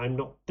 I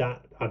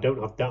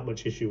don't have that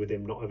much issue with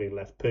him not having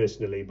left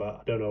personally, but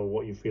I don't know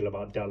what you feel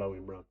about Dalot,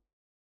 Imran.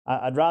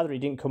 I'd rather he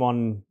didn't come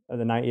on at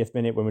the 90th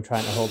minute when we're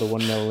trying to hold a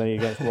 1-0 lead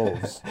against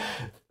Wolves.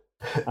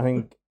 I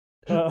think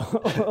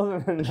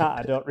other than that,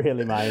 I don't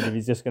really mind if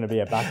he's just going to be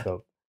a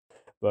backup.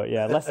 But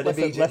yeah, let's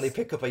immediately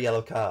pick up a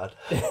yellow card.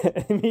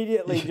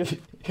 Immediately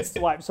just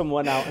swipe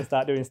someone out and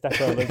start doing step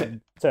overs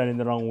and turning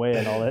the wrong way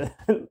and all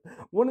that.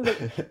 One of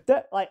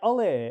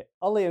the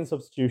Ole and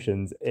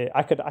substitutions.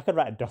 I could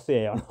write a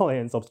dossier on Ole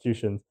and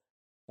substitutions.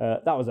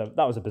 That was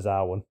a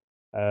bizarre one.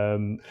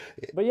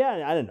 But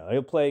yeah, I don't know.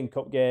 He'll play in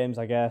cup games,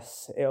 I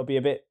guess. It'll be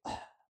a bit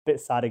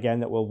sad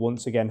again that we'll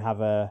once again have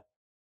because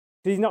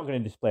he's not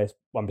going to displace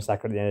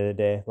Wan-Bissaka at the end of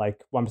the day.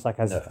 Wan-Bissaka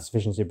has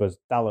sufficiency, but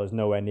Dalot is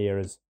nowhere near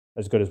as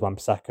good as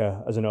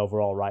Wan-Bissaka as an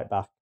overall right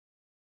back.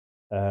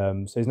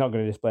 So he's not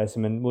going to displace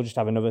him, and we'll just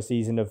have another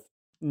season of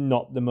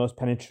not the most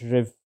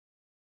penetrative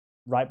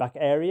right back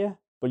area,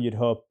 but you'd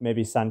hope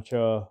maybe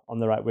Sancho on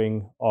the right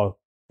wing or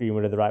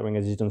Greenwood at the right wing,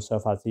 as he's done so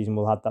far this season,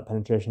 will have that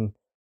penetration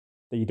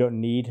that you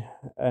don't need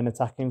an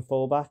attacking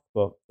fullback,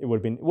 but it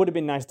would have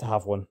been nice to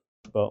have one.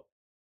 But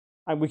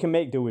we can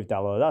make do with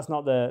Dalot. That's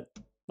not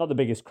the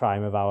biggest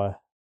crime of our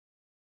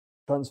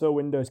transfer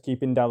window is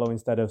keeping Dalot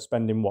instead of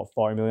spending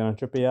 40 million on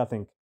Trippier. I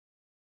think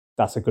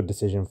that's a good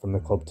decision from the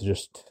club to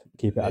just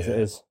keep it as it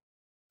is.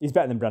 He's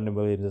better than Brandon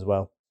Williams as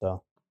well.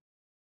 So.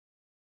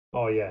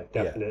 Oh yeah,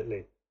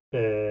 definitely.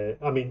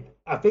 I mean,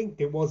 I think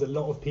there was a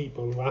lot of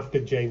people who, after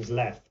James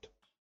left,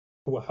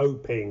 were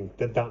hoping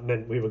that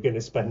meant we were going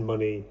to spend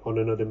money on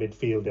another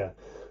midfielder.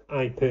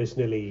 I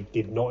personally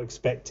did not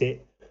expect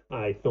it.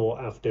 I thought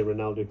after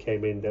Ronaldo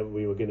came in that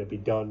we were going to be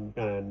done.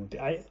 And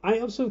I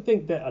also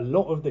think that a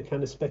lot of the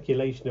kind of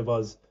speculation of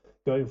us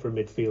going for a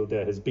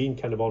midfielder has been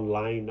kind of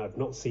online. I've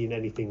not seen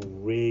anything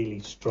really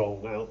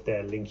strong out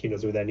there linking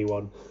us with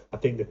anyone. I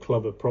think the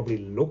club are probably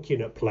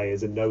looking at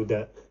players and know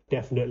that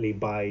definitely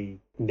by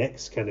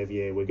next kind of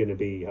year we're going to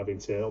be having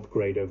to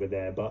upgrade over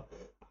there. But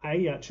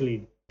I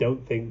actually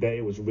don't think that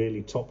it was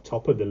really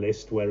top of the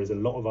list, whereas a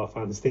lot of our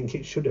fans think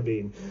it should have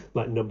been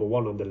like number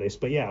one on the list.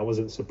 But yeah, I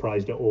wasn't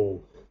surprised at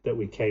all that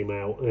we came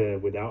out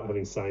without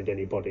having signed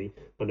anybody.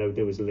 I know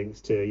there was links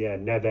to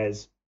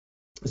Neves,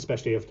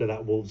 especially after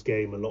that Wolves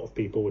game. A lot of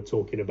people were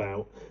talking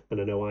about, and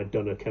I know I'd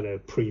done a kind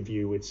of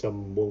preview with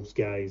some Wolves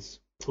guys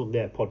on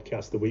their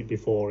podcast the week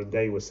before, and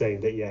they were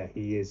saying that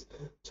he is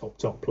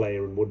top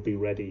player and would be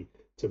ready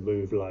to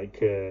move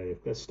like a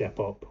step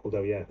up.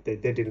 Although they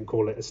didn't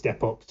call it a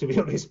step up, to be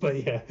honest, but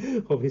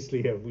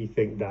obviously we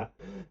think that.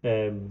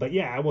 But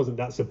I wasn't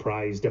that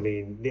surprised. I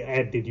mean,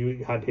 Ed, did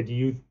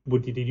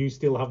you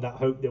still have that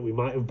hope that we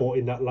might have bought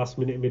in that last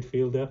minute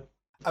midfielder?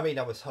 I mean,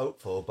 I was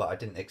hopeful, but I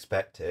didn't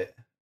expect it.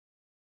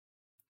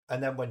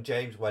 And then when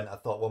James went, I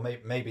thought, well,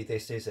 maybe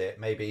this is it.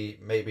 Maybe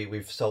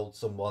we've sold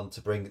someone to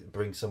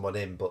bring someone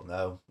in, but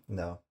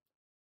no.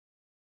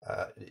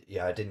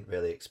 I didn't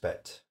really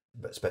expect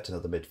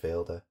another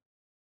midfielder.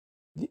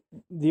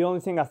 The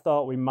only thing I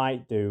thought we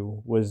might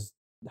do was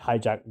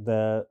hijack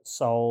the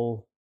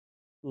Sol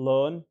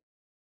loan,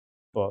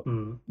 but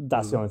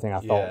that's the only thing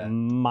I thought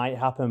might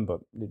happen, but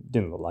it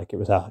didn't look like it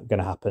was going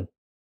to happen.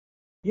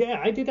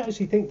 Yeah, I did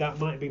actually think that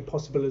might have been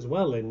possible as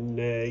well. And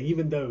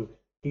even though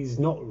he's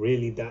not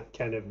really that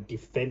kind of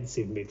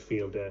defensive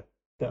midfielder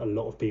that a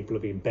lot of people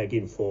have been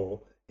begging for,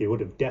 he would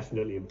have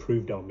definitely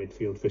improved our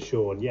midfield for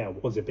sure. And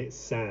it was a bit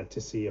sad to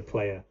see a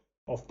player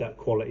of that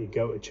quality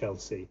go to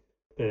Chelsea.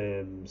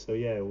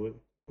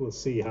 We'll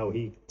see how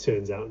he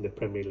turns out in the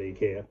Premier League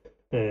here.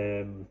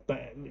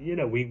 But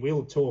we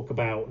will talk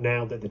about,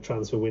 now that the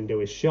transfer window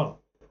is shut,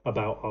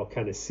 about our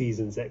kind of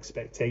season's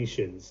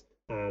expectations.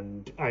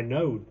 And I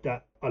know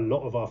that a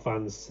lot of our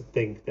fans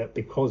think that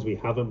because we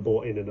haven't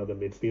bought in another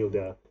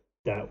midfielder,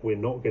 that we're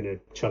not going to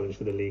challenge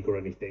for the league or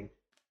anything.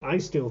 I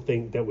still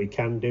think that we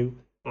can do.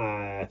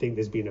 I think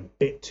there's been a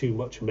bit too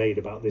much made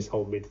about this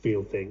whole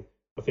midfield thing.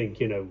 I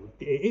think, it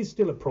is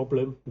still a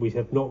problem. We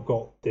have not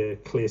got the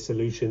clear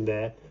solution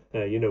there.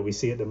 We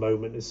see at the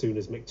moment, as soon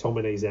as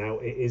McTominay's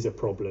out, it is a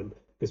problem,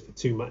 because for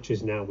 2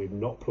 matches now, we've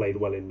not played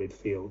well in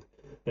midfield.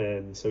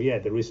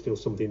 There is still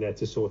something there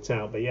to sort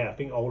out. But I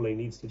think Ole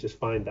needs to just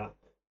find that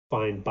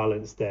fine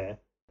balance there.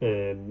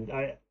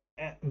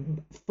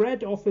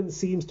 Fred often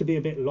seems to be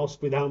a bit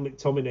lost without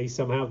McTominay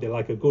somehow. They're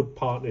like a good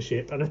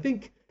partnership. And I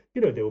think,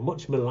 they were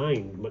much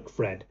maligned,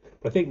 McFred.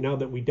 But I think now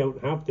that we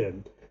don't have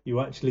them, you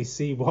actually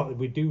see what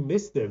we do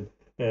miss them.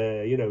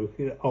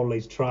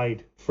 Ole's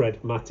tried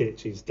Fred Matic,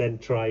 he's then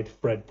tried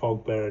Fred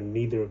Pogba, and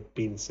neither have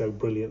been so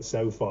brilliant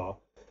so far.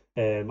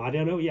 I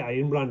don't know.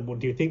 Imran,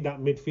 do you think that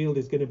midfield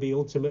is going to be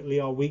ultimately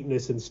our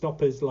weakness and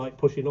stop us like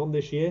pushing on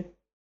this year?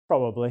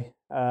 Probably.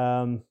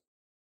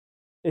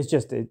 It's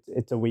just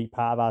it's a weak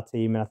part of our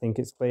team, and I think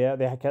it's clear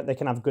they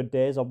can have good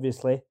days,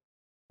 obviously.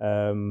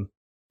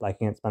 Like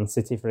against Man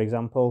City, for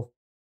example,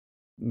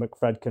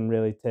 McFred can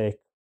really take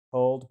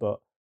hold, but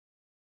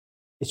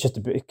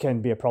it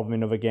can be a problem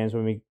in other games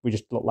when we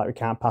just look like we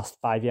can't pass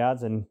 5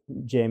 yards, and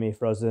Jamie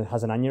for us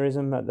has an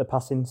aneurysm at the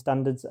passing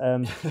standards.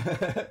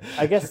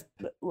 I guess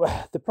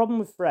the problem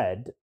with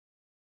Fred,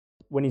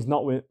 when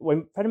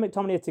Fred and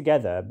McTominay are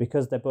together,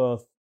 because they're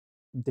both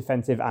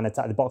defensive and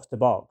attack the box to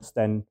box,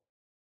 then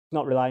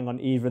not relying on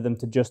either of them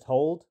to just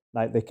hold,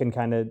 like they can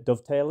kind of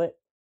dovetail it.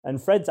 And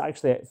Fred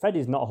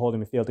is not a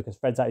holding midfielder, because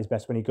Fred's at his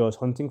best when he goes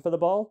hunting for the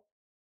ball.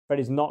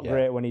 Fred is not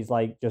great when he's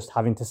like just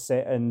having to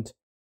sit and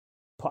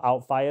put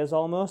out fires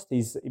almost.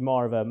 He's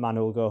more of a man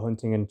who will go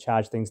hunting and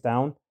charge things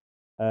down.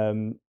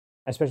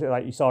 Especially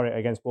like you saw it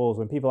against Wolves,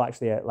 when people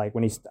actually, like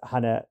when he's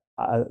had a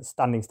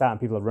standing start and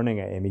people are running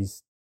at him,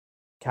 he's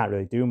can't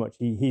really do much.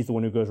 He's the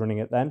one who goes running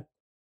at them.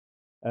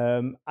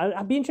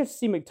 I'd be interested to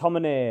see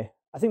McTominay.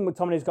 I think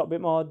McTominay's got a bit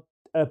more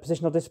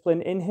positional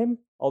discipline in him,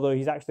 although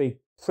he's actually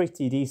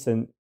pretty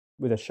decent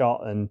with a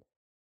shot and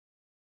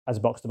as a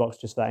box-to-box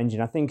just for that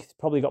engine. I think he's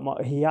probably got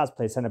more. He has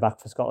played centre-back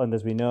for Scotland,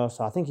 as we know,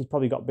 so I think he's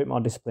probably got a bit more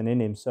discipline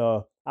in him.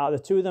 So out of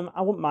the two of them,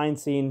 I wouldn't mind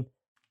seeing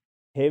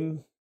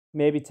him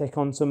maybe take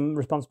on some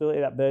responsibility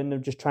that burden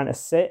of just trying to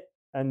sit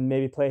and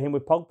maybe play him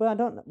with Pogba.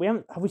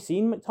 Have we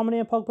seen McTominay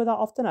and Pogba that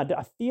often?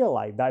 I feel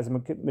like that is a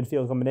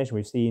midfield combination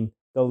we've seen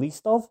the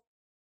least of.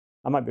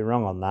 I might be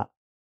wrong on that,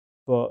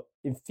 but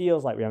it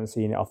feels like we haven't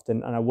seen it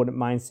often, and I wouldn't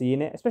mind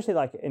seeing it, especially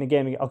like in a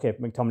game. Okay,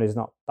 McTominay's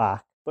not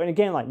back, but in a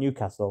game like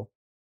Newcastle,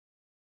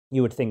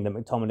 you would think that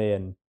McTominay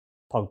and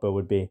Pogba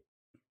would be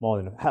more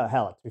than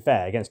hell. To be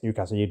fair, against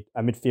Newcastle,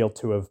 a midfield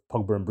two of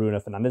Pogba and Bruno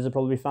Fernandes would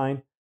probably be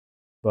fine.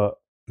 But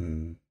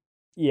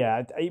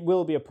yeah, it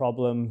will be a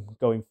problem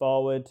going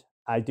forward.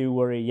 I do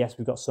worry. Yes,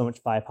 we've got so much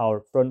firepower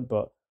up front,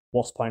 but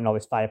what's the point in all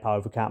this firepower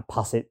if we can't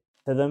pass it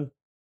to them?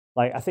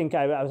 Like, I think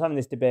I was having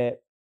this debate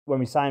when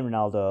we signed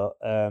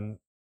Ronaldo.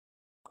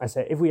 I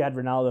said, if we had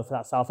Ronaldo for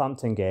that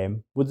Southampton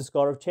game, would the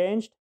score have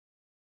changed?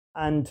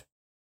 And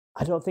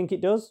I don't think it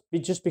does.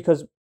 Just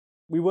because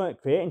we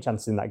weren't creating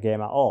chances in that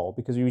game at all,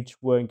 because we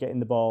just weren't getting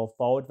the ball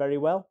forward very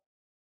well.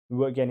 We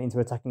weren't getting into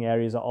attacking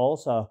areas at all.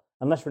 So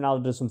unless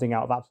Ronaldo does something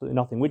out of absolutely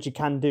nothing, which he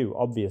can do,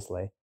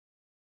 obviously,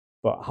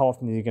 but how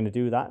often is he going to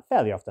do that?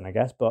 Fairly often, I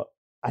guess. But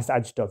I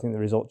just don't think the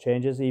result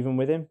changes even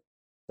with him.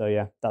 So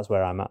yeah, that's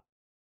where I'm at.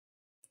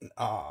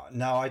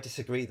 No, I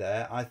disagree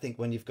there. I think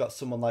when you've got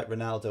someone like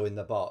Ronaldo in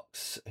the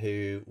box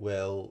who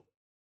will,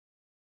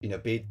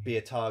 be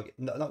a target,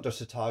 not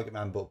just a target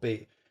man, but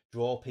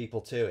draw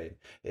people to him.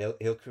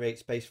 He'll create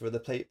space for other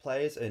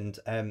players, and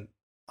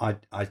I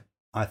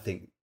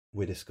think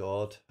we'd have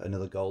scored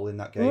another goal in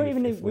that game.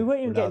 We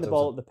weren't even getting the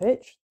ball at the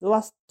pitch. The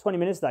last 20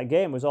 minutes of that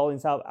game was all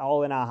in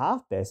our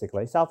half,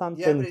 basically.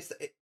 Southampton. Yeah,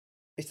 but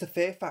it's the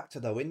fear factor,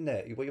 though, isn't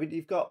it? When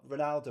you've got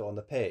Ronaldo on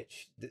the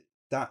pitch,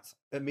 that's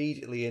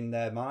immediately in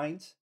their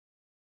minds.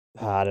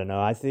 I don't know.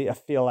 I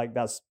feel like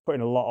that's putting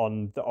a lot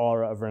on the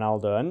aura of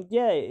Ronaldo, and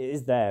yeah, it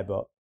is there,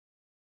 but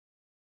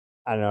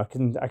I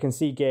don't know. I can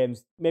see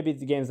games. Maybe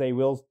the games they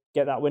will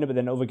get that winner, but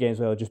then other games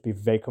where they'll just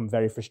become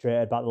very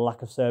frustrated about the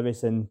lack of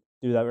service and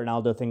do that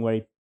Ronaldo thing where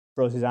he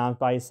throws his arms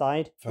by his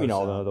side. We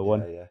know another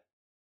one.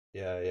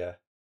 Yeah.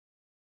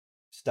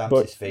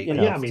 Stamps his feet.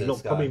 Yeah, I mean,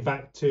 look, coming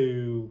back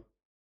to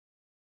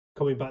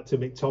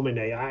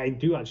McTominay, I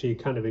do actually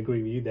kind of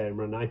agree with you there,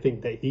 Imran. I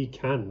think that he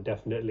can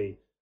definitely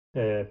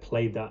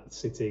play that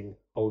sitting,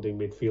 holding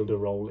midfielder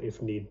role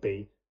if need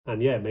be.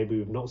 And yeah, maybe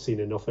we've not seen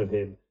enough of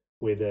him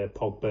with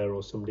Pogba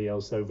or somebody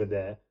else over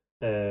there.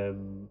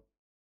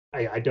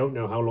 I don't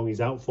know how long he's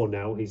out for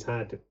now. He's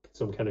had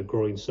some kind of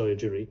groin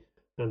surgery,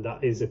 and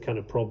that is a kind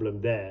of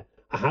problem there.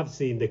 I have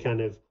seen the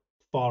kind of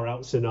far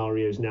out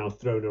scenarios now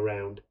thrown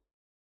around.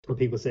 And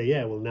people say,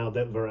 yeah, well, now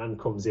that Varane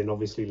comes in,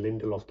 obviously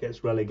Lindelof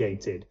gets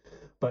relegated.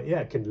 But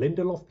yeah, can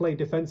Lindelof play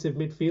defensive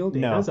midfield?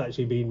 No. It has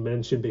actually been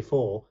mentioned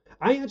before.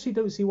 I actually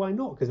don't see why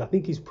not, because I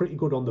think he's pretty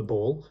good on the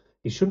ball.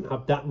 He shouldn't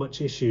have that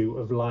much issue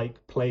of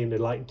playing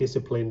a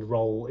disciplined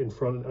role in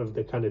front of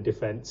the kind of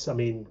defence. I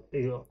mean,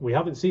 we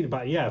haven't seen it,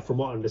 but yeah, from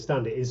what I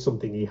understand, it is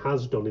something he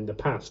has done in the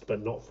past,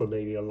 but not for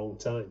maybe a long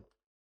time.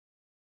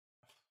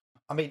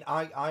 I mean,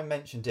 I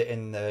mentioned it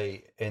in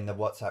the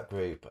WhatsApp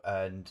group,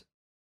 and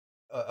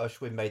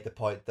Ashwin made the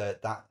point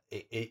that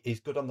he's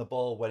good on the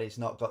ball when he's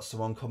not got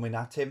someone coming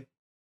at him,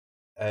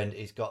 and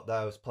he's got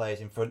those players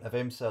in front of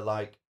him. So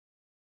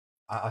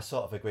I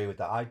sort of agree with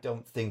that. I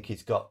don't think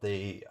he's got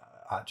the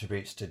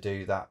attributes to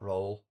do that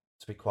role,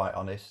 to be quite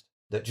honest.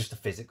 That just the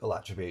physical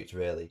attributes,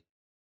 really.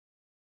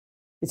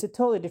 It's a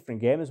totally different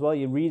game as well.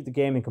 You read the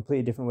game in a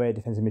completely different way,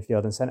 defensive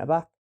midfield and centre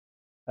back.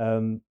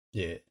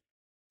 Yeah,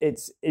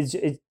 it's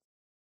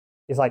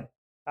like,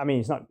 I mean,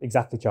 it's not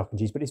exactly chalk and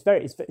cheese, but it's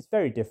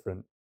very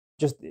different.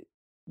 Just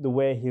the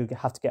way he'll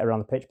have to get around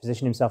the pitch,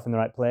 position himself in the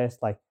right place.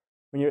 Like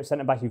when you're at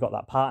centre back, you've got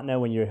that partner.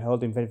 When you're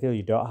holding midfield,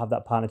 you don't have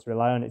that partner to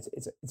rely on. It's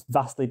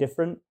vastly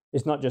different.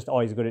 It's not just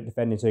he's good at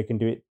defending, so he can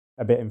do it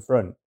a bit in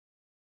front.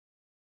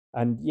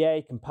 And yeah,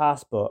 he can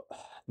pass, but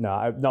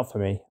no, not for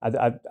me.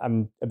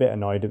 I'm a bit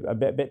annoyed, a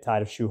bit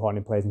tired of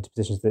shoehorning players into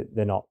positions that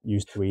they're not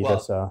used to either. Well,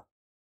 so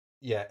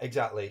yeah,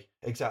 exactly.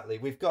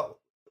 We've got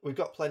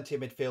plenty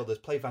of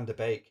midfielders. Play Van der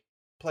Beek,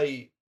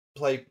 play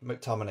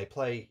McTominay,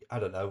 play, I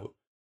don't know,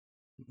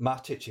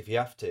 Matic if you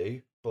have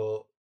to,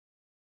 but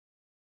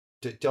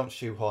don't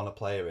shoehorn a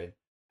player in.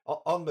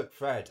 On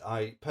McFred,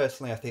 I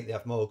think they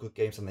have more good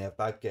games than they have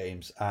bad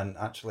games, and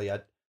actually,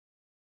 I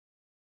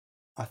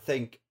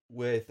think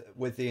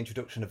with the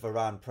introduction of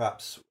Varane,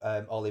 perhaps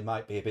Ollie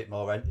might be a bit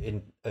more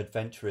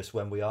adventurous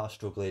when we are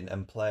struggling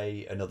and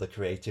play another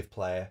creative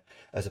player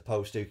as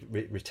opposed to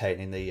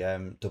retaining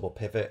the double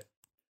pivot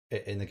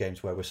in the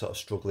games where we're sort of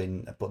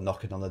struggling but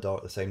knocking on the door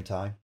at the same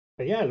time.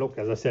 But yeah, look,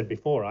 as I said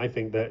before, I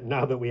think that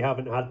now that we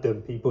haven't had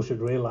them, people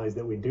should realise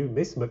that we do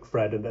miss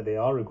McFred and that they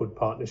are a good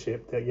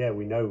partnership. That, yeah,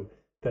 we know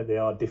that they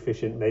are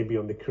deficient maybe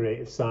on the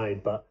creative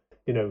side, but,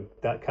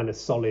 that kind of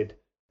solid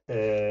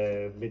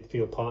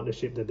midfield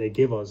partnership that they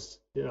give us,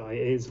 it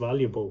is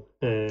valuable.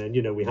 And,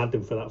 we had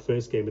them for that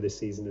first game of the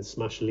season and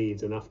smashed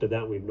Leeds, and after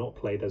that, we've not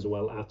played as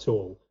well at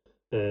all.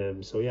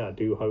 So yeah, I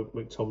do hope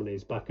McTominay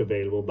is back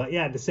available. But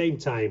yeah, at the same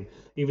time,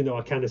 even though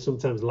I kind of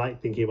sometimes like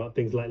thinking about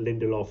things like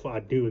Lindelof, I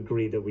do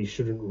agree that we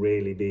shouldn't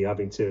really be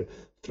having to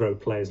throw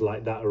players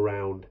like that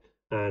around.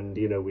 And,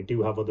 we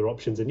do have other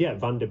options. And yeah,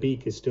 Van der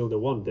Beek is still the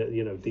one that,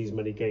 these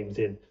many games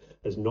in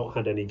has not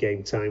had any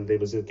game time. There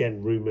was,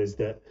 again, rumours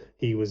that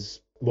he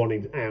was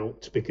wanting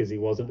out because he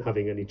wasn't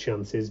having any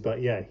chances.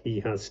 But yeah, he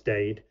has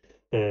stayed.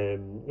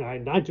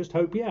 And I just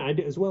hope, yeah, I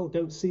as well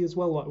don't see as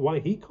well why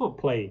he can't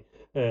play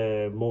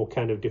more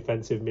kind of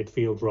defensive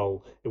midfield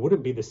role. It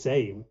wouldn't be the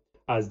same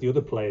as the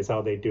other players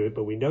how they do it,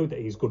 but we know that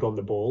he's good on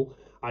the ball.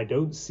 I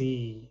don't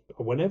see,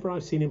 whenever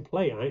I've seen him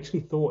play, I actually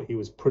thought he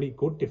was pretty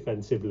good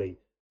defensively.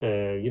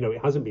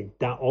 It hasn't been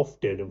that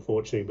often,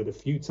 unfortunately, but the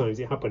few times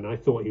it happened, I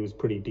thought he was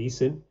pretty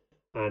decent.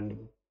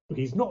 And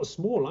he's not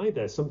small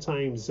either.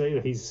 Sometimes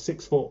he's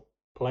 6 foot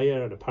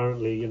player, and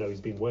apparently,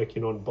 he's been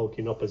working on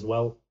bulking up as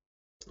well.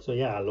 So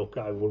yeah, look,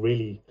 I will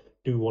really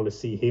do want to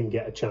see him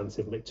get a chance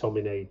if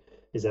McTominay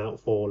is out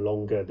for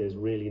longer. There's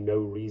really no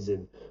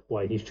reason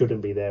why he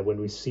shouldn't be there when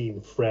we've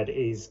seen Fred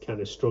is kind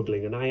of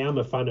struggling. And I am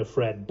a fan of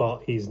Fred,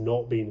 but he's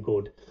not been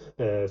good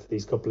for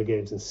these couple of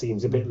games and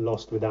seems a bit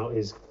lost without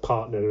his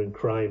partner in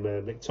crime,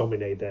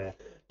 McTominay there.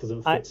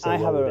 Doesn't fit so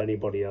well with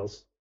anybody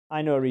else.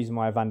 I know a reason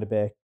why Van der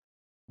Beek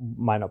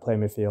might not play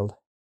midfield.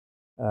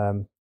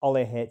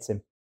 Ole hates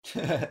him.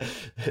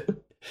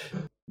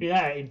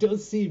 Yeah, it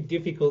does seem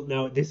difficult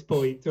now at this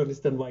point to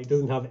understand why he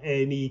doesn't have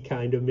any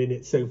kind of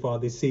minutes so far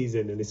this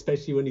season, and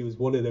especially when he was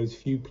one of those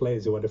few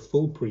players who had a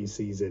full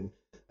pre-season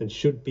and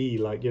should be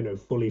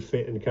fully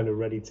fit and kind of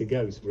ready to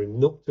go. So for him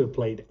not to have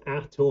played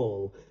at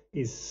all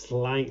is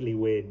slightly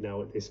weird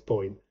now at this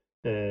point.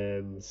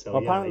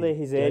 Apparently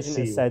his agent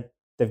has said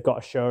they've got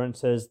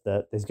assurances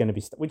that there's going to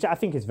be, which I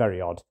think is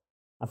very odd.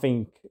 I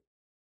think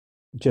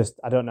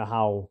I don't know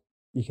how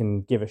you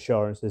can give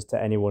assurances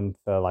to anyone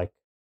for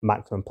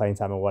maximum playing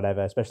time or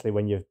whatever, especially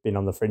when you've been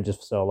on the fringes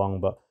for so long.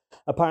 But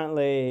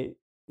apparently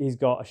he's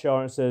got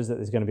assurances that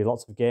there's going to be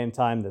lots of game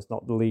time. That's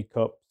not the League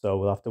Cup, so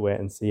we'll have to wait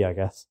and see, I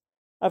guess.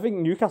 I think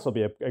Newcastle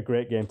will be a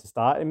great game to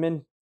start him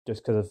in,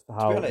 just because of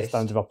how the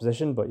standard of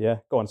opposition. But yeah,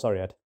 go on, sorry,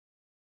 Ed.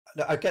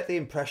 I get the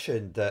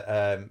impression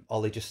that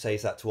Ollie just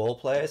says that to all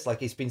players. Like,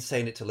 he's been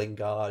saying it to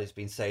Lingard, he's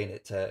been saying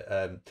it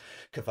to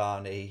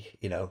Cavani,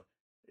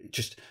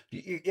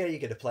 you're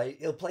going to play.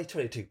 He'll play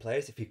 22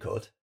 players if he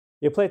could.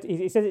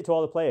 He says it to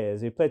all the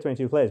players. He played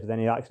 22 players, but then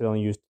he actually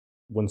only used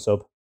one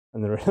sub,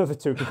 and the other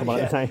two can come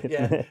on at the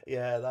time.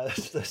 Yeah,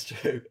 that's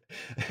true.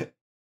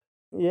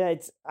 Yeah,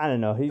 I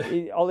don't know.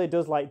 Ollie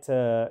does like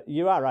to.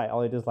 You are right.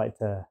 Ollie does like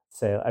to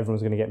say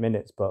everyone's going to get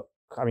minutes, but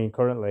I mean,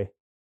 currently,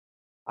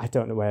 I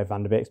don't know where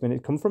Van der Beek's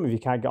minutes come from. If he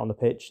can't get on the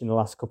pitch in the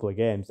last couple of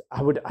games,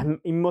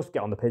 he must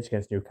get on the pitch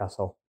against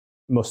Newcastle.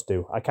 Must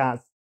do. I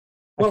can't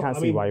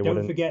see why he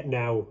wouldn't.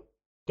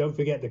 Don't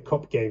forget the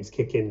cup games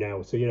kick in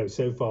now. So,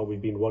 so far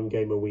we've been one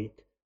game a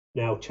week.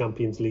 Now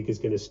Champions League is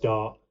going to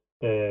start.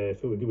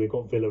 We've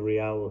got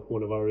Villarreal,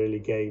 one of our early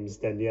games.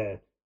 Then,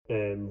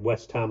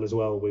 West Ham as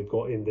well. We've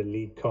got in the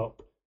League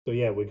Cup. So,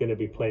 yeah, we're going to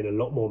be playing a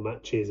lot more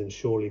matches, and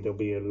surely there'll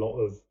be a lot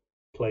of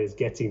players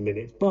getting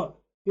minutes. But,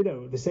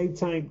 at the same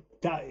time,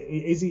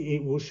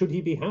 should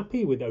he be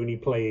happy with only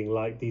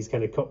playing these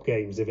kind of cup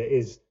games if it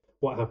is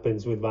what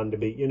happens with Van der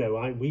Beek?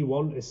 We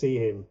want to see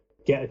him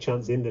get a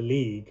chance in the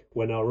league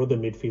when our other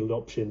midfield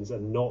options are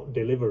not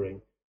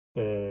delivering.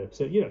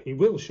 He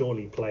will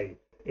surely play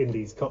in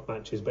these cup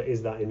matches, but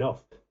is that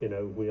enough?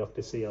 We have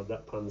to see how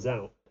that pans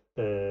out.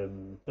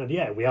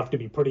 We have to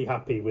be pretty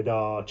happy with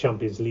our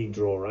Champions League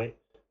draw, right?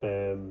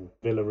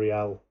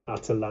 Villarreal,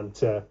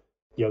 Atalanta,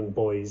 young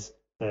boys,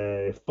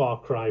 far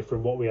cry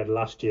from what we had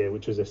last year,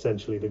 which was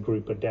essentially the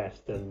group of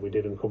death, and we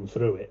didn't come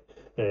through it.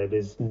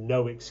 There's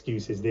no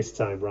excuses this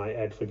time, right,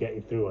 Ed, for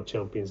getting through our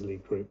Champions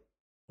League group.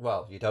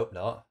 Well, you'd hope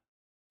not.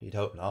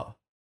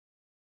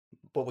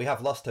 But we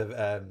have lost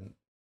to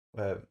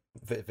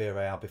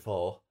Villarreal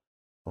before,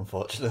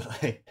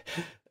 unfortunately.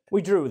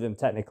 We drew with them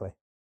technically.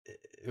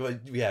 Well,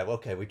 yeah,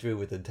 okay, we drew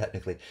with them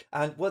technically.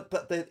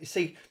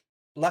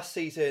 Last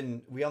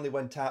season we only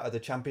went out of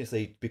the Champions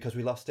League because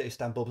we lost to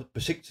Istanbul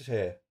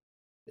Besiktas,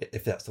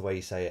 if that's the way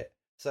you say it.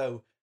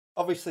 So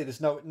obviously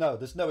there's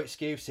no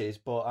excuses,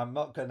 but I'm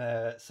not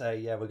gonna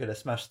say we're gonna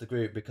smash the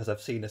group because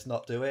I've seen us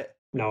not do it.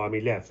 No, I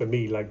mean, for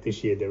me,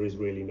 this year, there is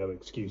really no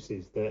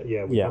excuses.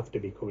 We have to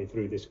be coming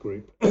through this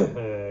group.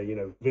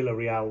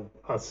 Villarreal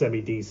are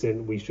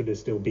semi-decent. We should have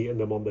still beaten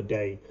them on the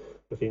day.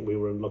 I think we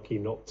were unlucky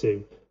not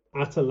to.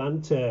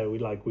 Atalanta,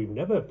 we've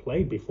never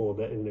played before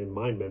that in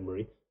my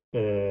memory.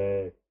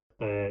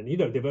 And,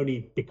 they've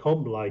only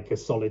become a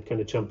solid kind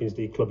of Champions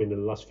League club in the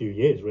last few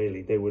years,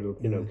 really. They were,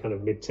 kind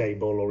of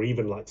mid-table or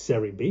even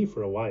Serie B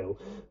for a while.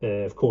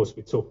 Of course,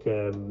 we took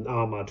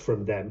Ahmad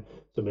from them,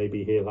 so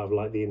maybe he'll have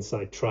the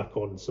inside track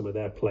on some of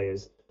their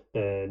players.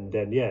 And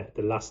then,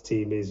 the last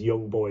team is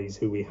Young Boys,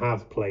 who we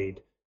have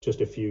played just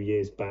a few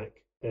years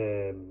back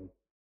in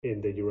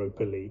the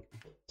Europa League.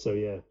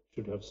 So,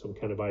 should have some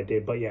kind of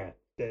idea. But,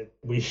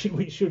 we should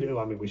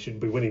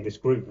be winning this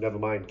group, never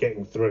mind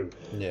getting through.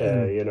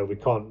 We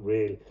can't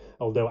really,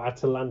 although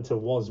Atalanta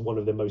was one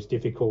of the most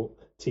difficult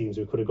teams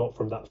we could have got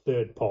from that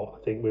third pot.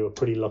 I think we were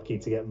pretty lucky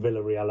to get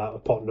Villarreal out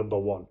of pot number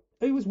 1.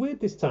 It was weird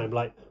this time,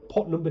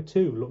 pot number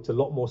 2 looked a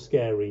lot more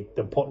scary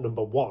than pot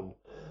number 1,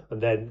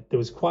 and then there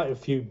was quite a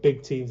few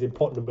big teams in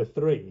pot number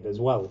 3 as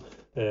well.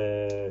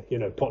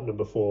 Pot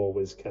number 4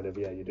 was kind of,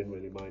 you didn't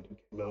really mind who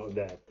came out of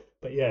there.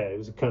 But yeah, it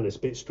was kind of a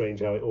bit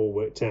strange how it all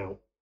worked out.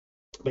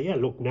 But yeah,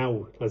 look,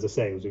 now, as I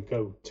say, as we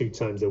go 2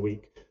 times a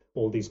week,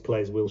 all these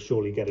players will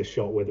surely get a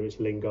shot, whether it's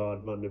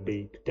Lingard, Van der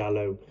Beek,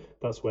 Dallo.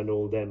 That's when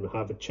all them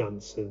have a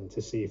chance and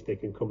to see if they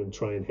can come and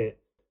try and hit,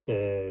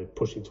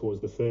 pushing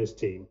towards the first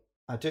team.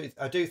 I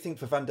do think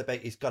for Van der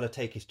Beek, he's got to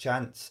take his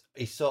chance.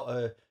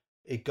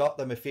 He got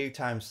them a few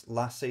times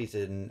last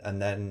season and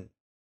then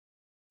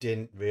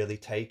didn't really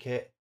take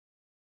it.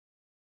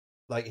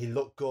 Like, he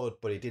looked good,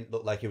 but he didn't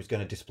look like he was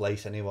going to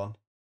displace anyone.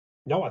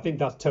 No, I think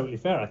that's totally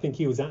fair. I think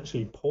he was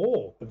actually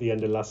poor at the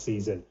end of last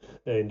season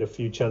in the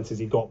few chances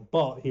he got,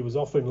 but he was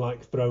often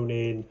thrown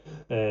in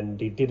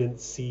and he didn't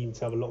seem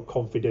to have a lot of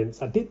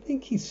confidence. I did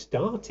think he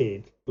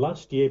started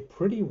last year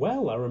pretty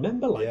well. I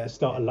remember the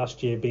start of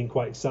last year being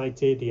quite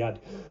excited.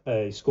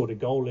 He scored a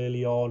goal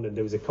early on and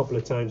there was a couple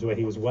of times where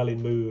he was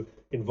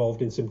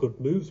involved in some good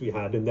moves we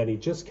had, and then he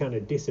just kind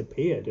of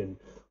disappeared and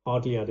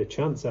hardly had a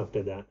chance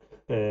after that.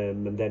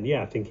 And then,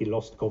 I think he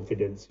lost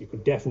confidence. You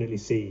could definitely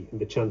see in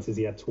the chances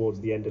he had towards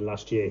the end of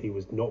last year, he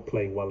was not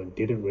playing well and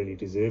didn't really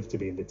deserve to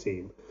be in the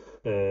team.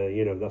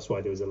 That's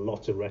why there was a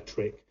lot of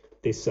rhetoric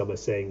this summer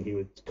saying he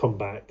would come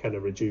back kind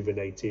of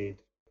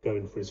rejuvenated,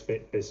 going for his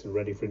fitness and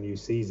ready for a new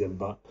season.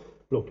 But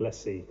look, let's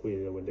see.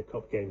 When the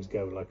cup games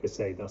go, like I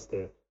say, that's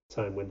the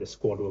time when the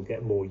squad will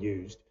get more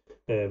used.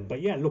 But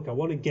I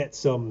want to get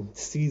some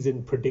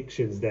season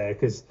predictions there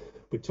because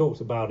we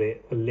talked about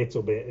it a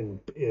little bit in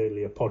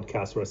earlier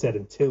podcasts where I said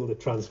until the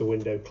transfer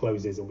window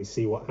closes and we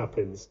see what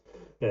happens,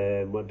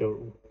 I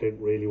don't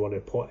really want to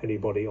put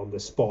anybody on the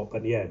spot.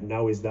 But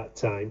now is that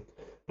time.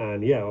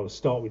 And I'll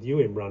start with you,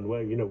 Imran.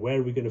 Where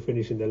are we going to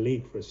finish in the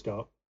league for a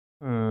start?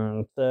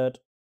 Third.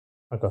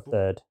 I'll go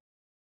third.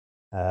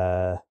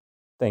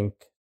 Think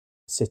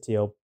City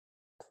will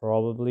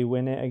probably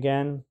win it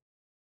again,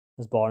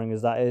 as boring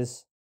as that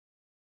is.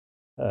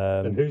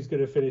 And who's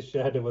going to finish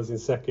ahead of us in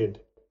second?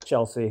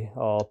 Chelsea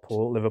or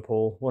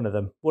Liverpool, one of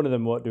them. One of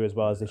them won't do as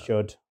well as they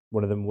should.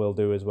 One of them will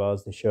do as well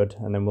as they should,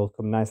 and then we'll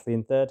come nicely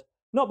in third.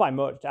 Not by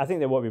much. I think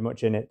there won't be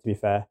much in it, to be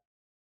fair.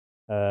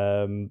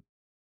 But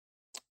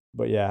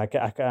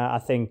I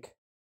think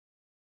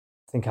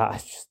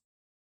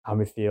our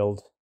midfield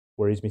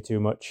worries me too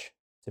much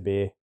to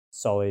be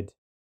solid.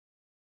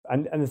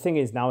 And the thing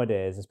is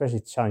nowadays,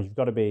 especially challenge, you've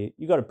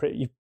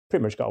pretty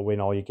much got to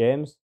win all your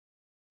games,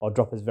 or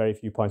drop as very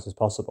few points as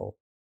possible.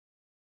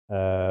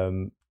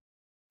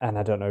 And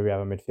I don't know if we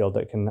have a midfield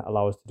that can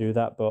allow us to do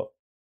that, but,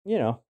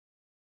 Yeah,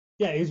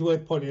 it is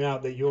worth pointing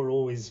out that you're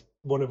always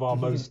one of our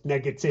most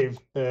negative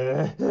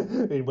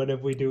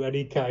whenever we do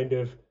any kind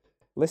of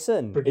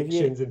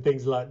predictions and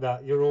things like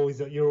that. You're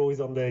always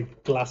on the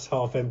glass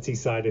half empty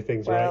side of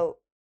things, right? Well,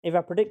 if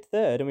I predict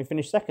third and we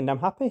finish second, I'm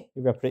happy.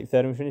 If I predict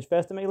third and we finish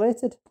first, I'm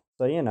elated.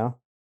 So,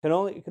 can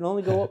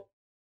only go up.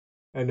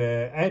 And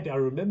Ed, I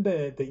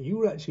remember that you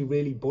were actually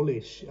really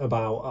bullish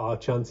about our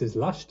chances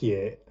last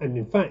year. And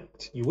in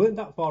fact, you weren't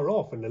that far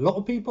off. And a lot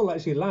of people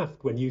actually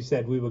laughed when you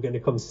said we were going to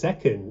come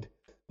second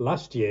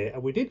last year.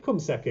 And we did come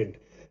second.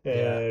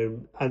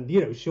 And,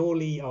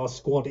 surely our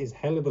squad is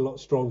hell of a lot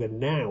stronger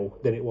now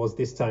than it was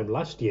this time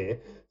last year.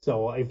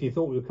 So if you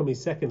thought we were coming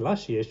second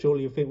last year,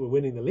 surely you think we're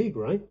winning the league,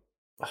 right?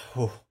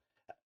 Oh,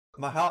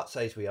 my heart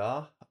says we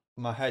are.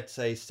 My head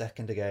says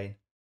second again.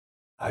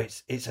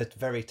 It's a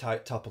very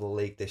tight top of the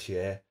league this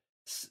year.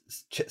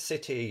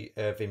 City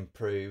have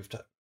improved,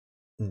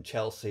 and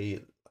Chelsea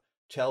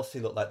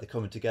look like they're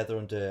coming together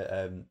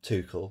under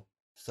Tuchel.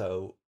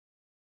 So,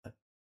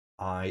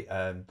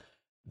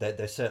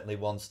 they're certainly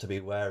ones to be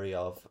wary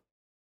of.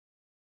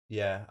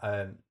 Yeah,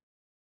 I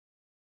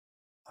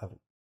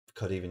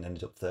could even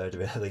end up third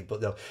really,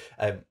 but no.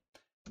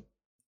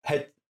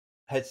 Head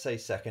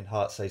says second,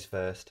 heart says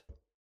first.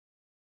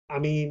 I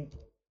mean,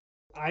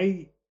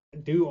 I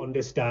do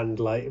understand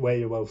where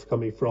you're both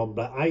coming from,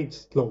 but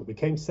we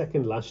came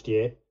second last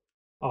year.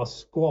 Our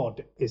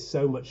squad is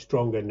so much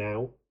stronger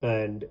now,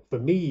 and for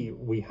me,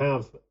 we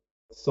have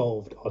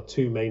solved our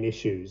two main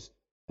issues.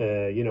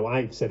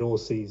 I've said all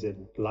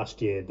season last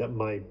year that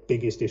my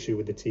biggest issue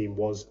with the team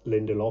was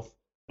Lindelof.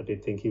 I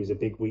did think he was a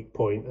big weak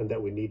point and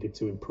that we needed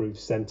to improve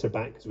centre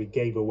back because we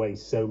gave away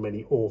so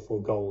many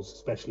awful goals,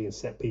 especially in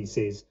set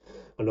pieces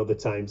and other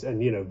times. And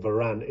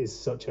Varane is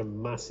such a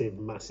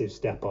massive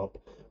step up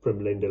from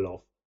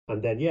Lindelof.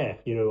 And then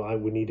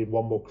we needed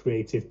one more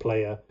creative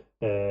player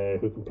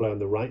who can play on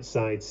the right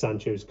side.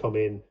 Sancho's come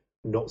in,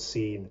 not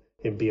seen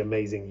him be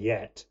amazing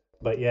yet,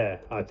 but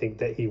I think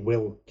that he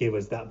will give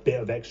us that bit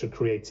of extra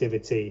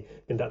creativity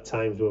in that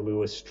times when we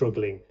were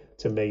struggling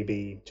to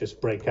maybe just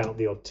break out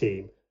the odd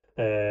team.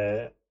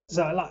 So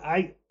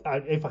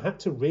if I had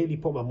to really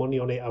put my money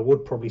on it, I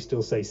would probably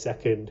still say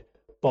second,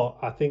 but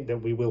I think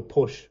that we will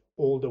push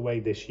all the way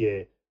this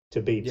year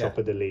to be top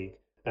of the league.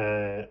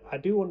 I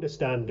do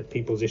understand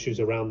people's issues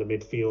around the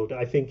midfield.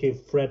 I think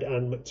if Fred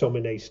and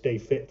McTominay stay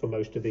fit for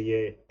most of the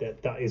year,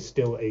 that is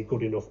still a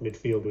good enough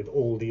midfield with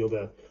all the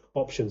other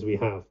options we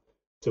have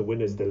to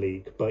win us the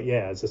league. But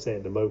as I say,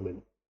 at the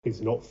moment,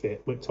 is not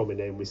fit,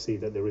 McTominay, and we see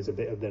that there is a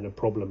bit of then a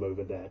problem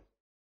over there.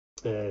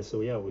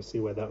 So yeah, we'll see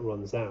where that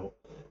runs out.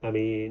 I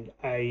mean,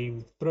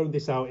 I've thrown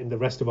this out in the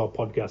rest of our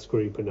podcast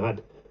group and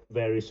had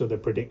various other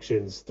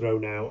predictions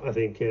thrown out. I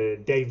think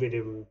David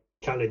in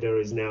Canada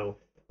is now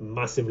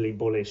massively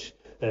bullish,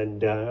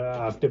 and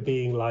after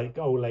being like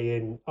Ole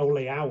in,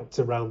 Ole out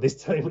around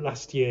this time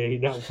last year, he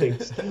now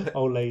thinks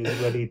Ole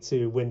is ready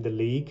to win the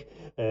league.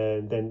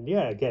 And then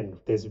yeah, again,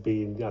 there's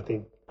been, I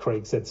think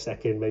Craig said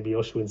second, maybe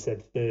Ushwin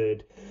said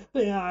third.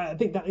 Yeah, I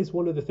think that is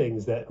one of the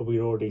things that we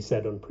already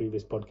said on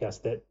previous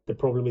podcasts, that the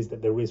problem is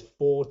that there is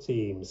 4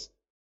 teams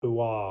who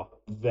are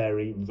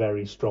very,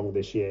 very strong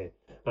this year.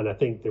 And I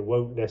think there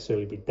won't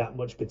necessarily be that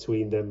much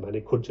between them, and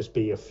it could just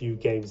be a few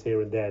games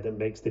here and there that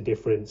makes the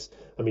difference.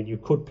 I mean, you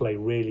could play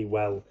really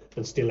well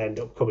and still end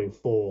up coming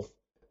fourth.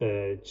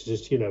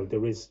 Just,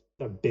 there is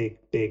a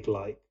big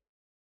like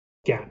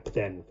gap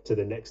then to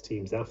the next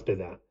teams after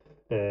that.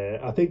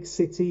 I think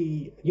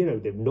City,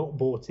 they've not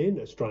bought in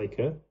a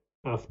striker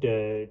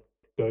after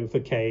going for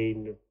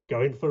Kane,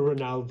 going for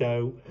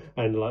Ronaldo,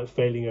 and like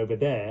failing over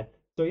there.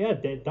 So yeah,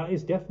 that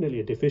is definitely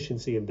a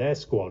deficiency in their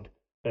squad.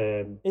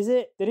 Is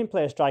it? They didn't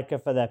play a striker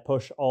for their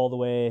push all the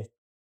way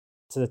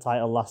to the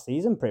title last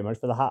season, pretty much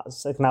for the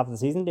second half of the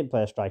season. Didn't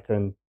play a striker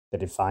and they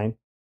did fine.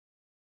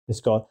 They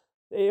scored.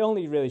 They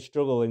only really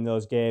struggle in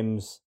those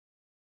games,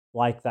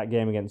 like that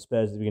game against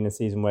Spurs at the beginning of the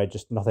season, where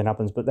just nothing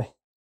happens. But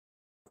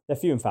they're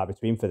few and far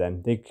between for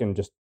them. They can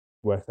just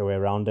work their way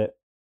around it.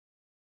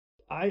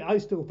 I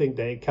still think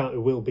that it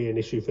will be an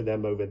issue for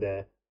them over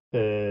there.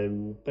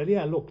 But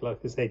yeah, look, like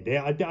I say,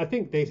 I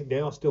think they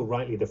are still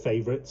rightly the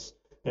favourites.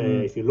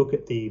 If you look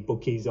at the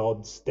bookies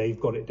odds, they've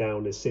got it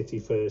down as City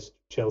first,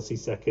 Chelsea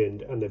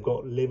second, and they've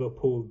got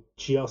Liverpool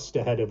just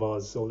ahead of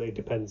us. Or it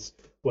depends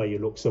where you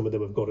look. Some of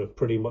them have got a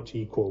pretty much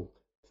equal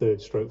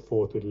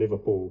third/fourth with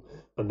Liverpool,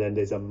 and then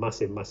there's a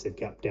massive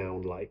gap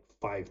down, like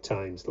 5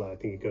 times. Like I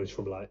think it goes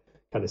from like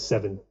kind of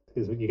 7.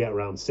 You get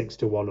around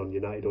 6-1 on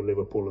United or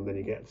Liverpool, and then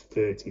you get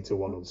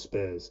 30-1 on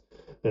Spurs,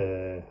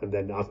 and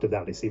then after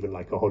that it's even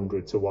like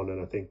 100-1. And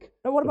I think.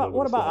 But what about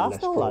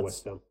Arsenal,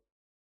 lads?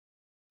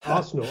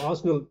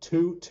 Arsenal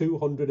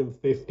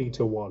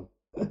 250-1.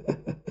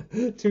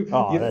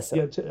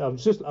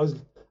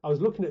 I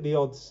was looking at the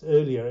odds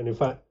earlier, and in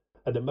fact,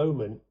 at the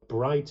moment,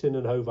 Brighton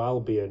and Hove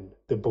Albion,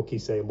 the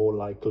bookies say, are more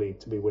likely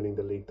to be winning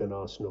the league than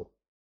Arsenal.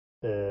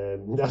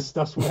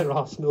 That's where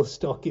Arsenal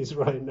stock is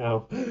right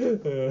now.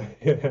 They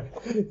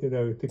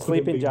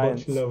couldn't be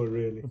giants. much lower,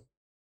 really.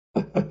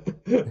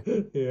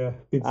 Yeah,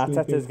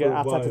 Arteta's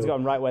got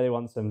them right where he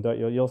wants them, don't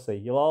you? You'll see.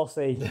 You'll all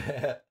see.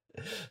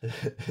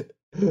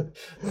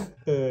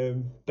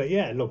 But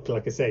yeah, look,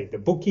 like I say, the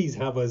bookies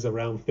have us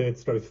around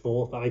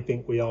third/fourth. I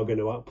think we are going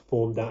to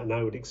outperform that, and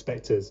I would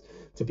expect us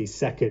to be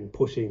second,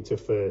 pushing to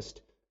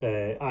first.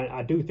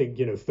 I do think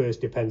first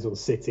depends on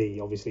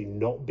City obviously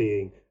not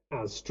being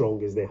as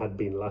strong as they had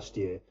been last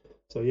year.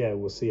 So yeah,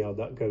 we'll see how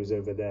that goes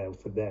over there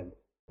for them.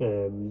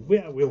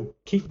 Yeah, we'll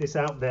keep this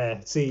out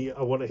there.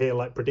 I want to hear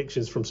like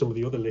predictions from some of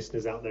the other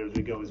listeners out there as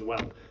we go as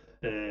well.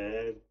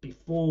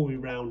 Before we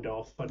round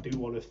off, I do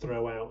want to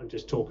throw out and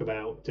just talk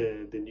about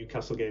the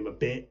Newcastle game a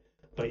bit.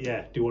 But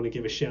yeah, do want to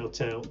give a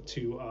shout out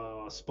to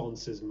our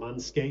sponsors,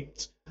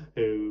 Manscaped,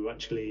 who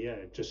actually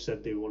just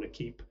said they want to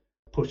keep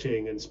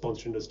pushing and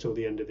sponsoring us till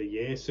the end of the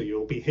year. So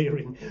you'll be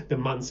hearing the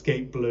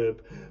Manscaped blurb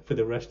for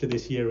the rest of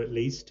this year at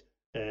least.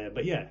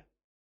 But yeah,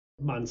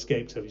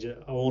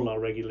 Manscaped, all our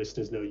regular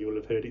listeners know, you'll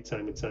have heard it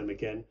time and time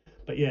again.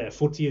 But yeah,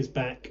 footy is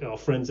back. Our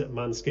friends at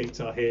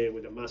Manscaped are here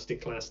with a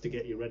masterclass to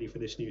get you ready for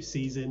this new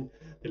season.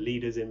 The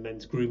leaders in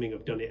men's grooming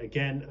have done it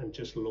again and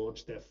just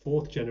launched their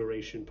 4th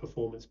generation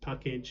performance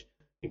package.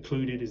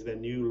 Included is their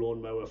new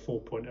Lawnmower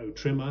 4.0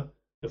 trimmer.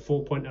 The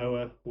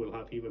 4.0 will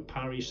have even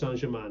Paris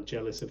Saint-Germain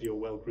jealous of your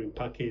well-groomed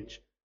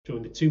package.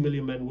 Join the 2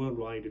 million men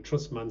worldwide who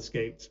trust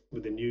Manscaped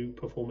with the new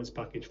performance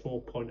package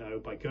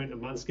 4.0 by going to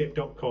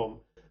manscaped.com,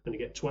 and you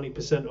get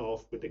 20%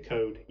 off with the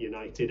code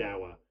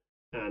UNITEDHOUR.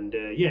 And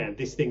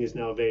this thing is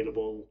now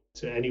available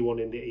to anyone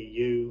in the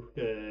EU,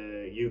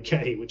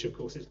 UK, which of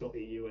course is not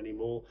EU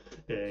anymore,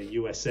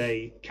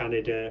 USA,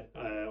 Canada,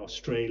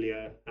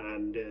 Australia,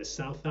 and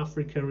South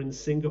Africa and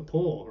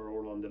Singapore are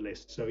all on the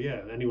list. So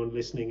yeah, anyone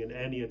listening in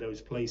any of those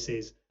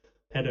places,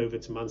 head over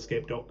to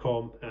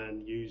manscaped.com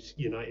and use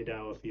United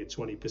Hour for your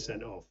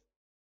 20% off.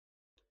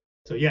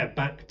 So yeah,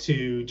 back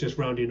to just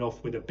rounding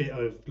off with a bit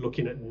of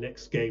looking at the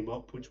next game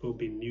up, which will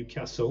be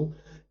Newcastle.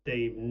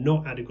 They've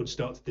not had a good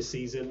start to the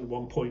season,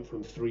 1 point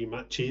from 3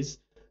 matches.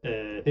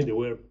 I think they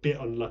were a bit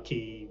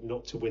unlucky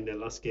not to win their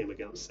last game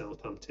against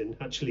Southampton.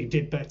 Actually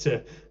did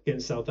better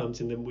against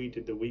Southampton than we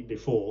did the week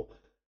before.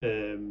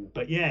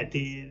 But yeah,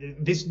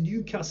 this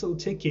Newcastle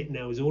ticket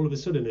now is all of a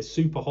sudden a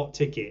super hot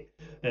ticket.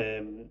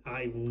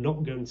 I'm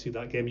not going to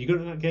that game. You going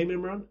to that game,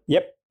 Imran?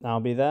 Yep, I'll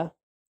be there.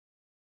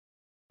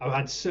 I've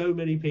had so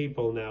many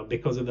people now,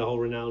 because of the whole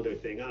Ronaldo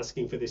thing,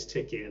 asking for this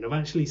ticket, and I've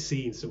actually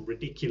seen some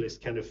ridiculous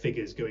kind of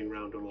figures going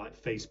around on like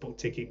Facebook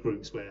ticket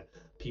groups where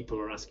people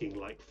are asking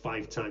like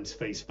 5 times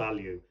face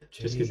value,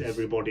 just because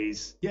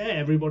Jeez.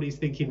 everybody's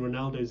thinking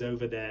Ronaldo's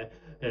over there.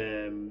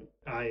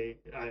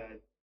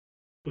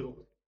 Well,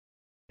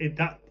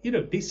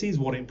 this is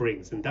what it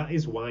brings, and that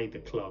is why the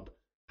club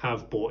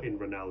have bought in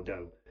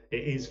Ronaldo.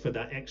 It is for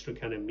that extra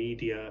kind of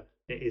media.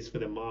 It is for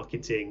the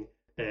marketing.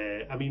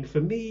 I mean,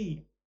 for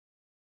me,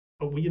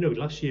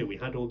 last year we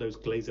had all those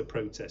Glazer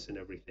protests and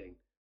everything,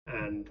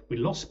 and we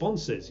lost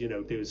sponsors.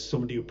 There was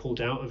somebody who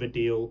pulled out of a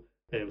deal.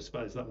 It was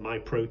like My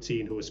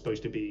Protein, who was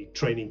supposed to be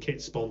training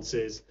kit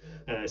sponsors.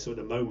 So at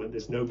the moment,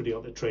 there's nobody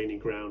on the training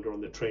ground or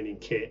on the training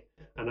kit,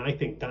 and I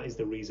think that is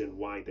the reason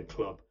why the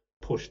club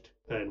pushed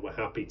and were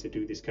happy to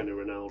do this kind of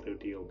Ronaldo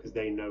deal, because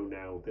they know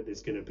now that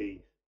there's going to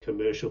be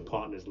commercial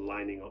partners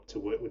lining up to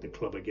work with the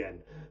club again.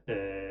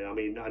 I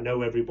mean, I know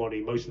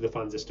most of the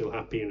fans are still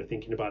happy and are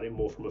thinking about it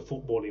more from a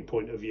footballing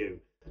point of view.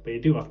 But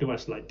you do have to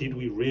ask, like, did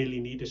we really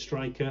need a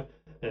striker?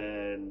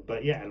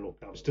 But yeah, look,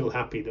 I'm still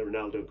happy that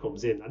Ronaldo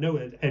comes in. I know,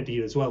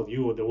 Eddie, as well,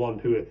 you were the one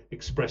who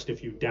expressed a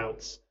few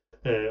doubts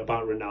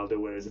about Ronaldo,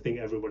 whereas I think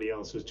everybody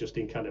else was just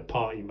in kind of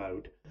party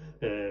mode.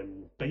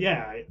 But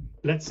yeah,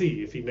 let's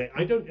see if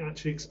I don't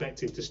actually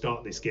expect him to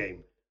start this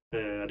game.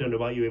 I don't know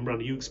about you, Imran.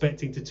 Are you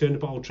expecting to turn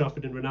up at Old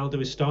Trafford and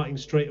Ronaldo is starting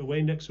straight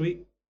away next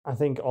week? I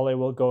think Ole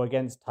will go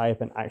against type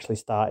and actually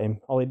start him.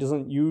 Ole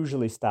doesn't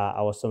usually start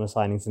our summer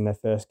signings in their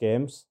first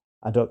games.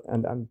 And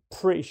I'm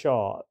pretty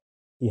sure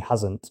he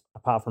hasn't,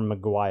 apart from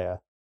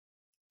Maguire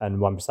and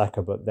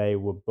Wan-Bissaka, but they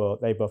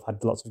both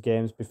had lots of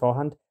games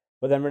beforehand.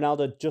 But then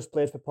Ronaldo just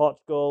played for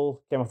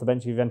Portugal, came off the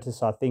bench of Juventus,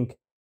 so I think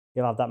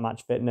he'll have that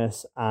match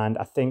fitness. And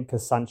I think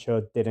because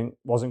Sancho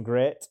wasn't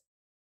great,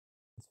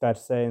 it's fair to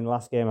say in the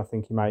last game, I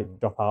think he might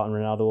drop out and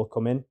Ronaldo will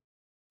come in.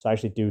 So I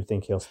actually do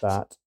think he'll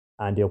start,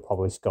 and he'll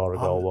probably score a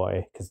goal, won't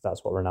he? Because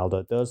that's what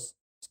Ronaldo does.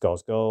 He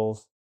scores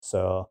goals.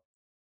 So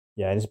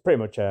yeah, and it's pretty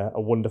much a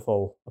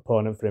wonderful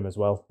opponent for him as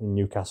well in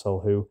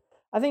Newcastle, who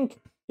I think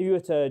if you were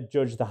to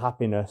judge the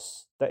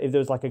happiness, that if there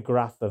was like a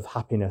graph of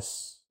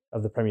happiness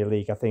of the Premier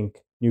League, I think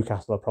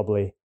Newcastle are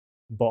probably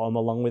bottom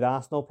along with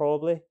Arsenal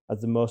probably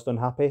as the most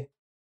unhappy.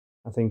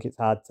 I think it's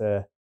hard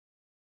to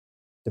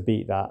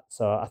beat that.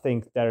 So I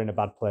think they're in a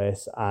bad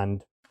place,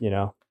 and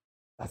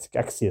I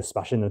can see us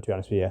smashing them, to be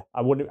honest with you.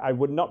 I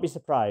would not be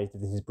surprised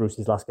if this is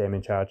Bruce's last game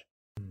in charge.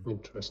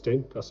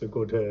 Interesting. That's a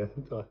good,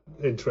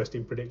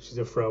 interesting prediction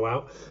to throw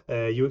out.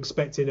 You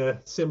expecting a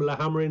similar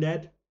hammering,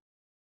 Ed?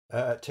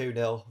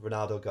 2-0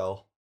 Ronaldo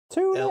goal.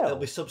 2-0? He'll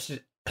be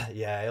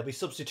he'll be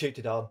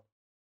substituted on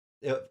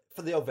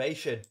for the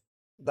ovation.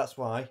 That's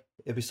why.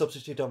 He'll be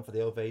substituted on for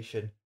the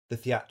ovation, the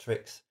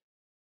theatrics.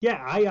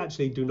 Yeah, I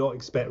actually do not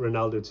expect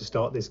Ronaldo to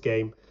start this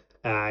game.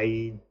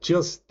 I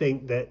just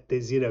think that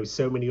there's,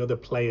 so many other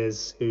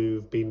players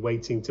who've been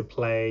waiting to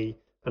play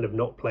and have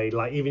not played.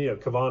 Like even,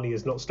 Cavani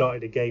has not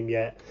started a game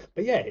yet.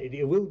 But yeah,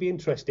 it will be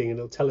interesting, and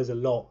it'll tell us a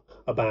lot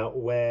about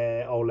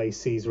where Ole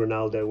sees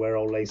Ronaldo, where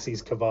Ole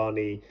sees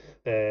Cavani.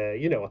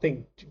 I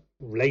think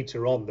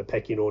later on the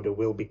pecking order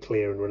will be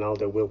clear and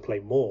Ronaldo will play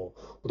more.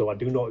 Although I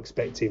do not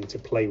expect him to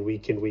play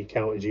week in, week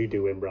out as you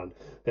do, Imran.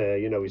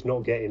 He's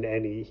not getting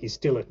any. He's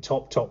still a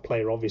top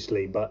player,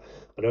 obviously, but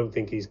I don't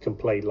think he can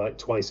play like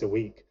twice a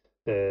week.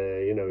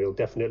 He'll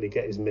definitely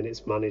get his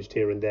minutes managed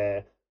here and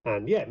there.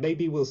 And yeah,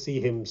 maybe we'll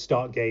see him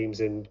start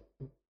games and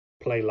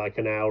play like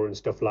an hour and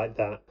stuff like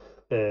that.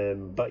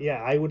 But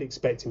yeah, I would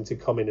expect him to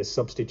come in as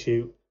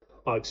substitute.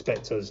 I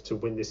expect us to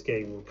win this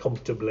game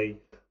comfortably.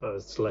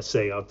 Let's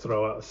say I'll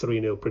throw out a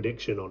 3-0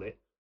 prediction on it.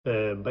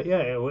 But yeah,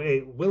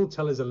 it will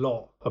tell us a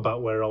lot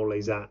about where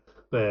Ole's at.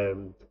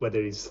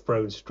 Whether he's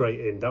thrown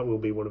straight in, that will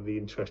be one of the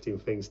interesting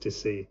things to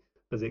see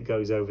as it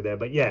goes over there.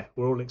 But yeah,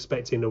 we're all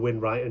expecting a win,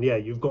 right? And yeah,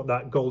 you've got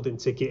that golden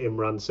ticket,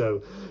 Imran,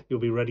 so you'll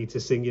be ready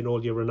to sing in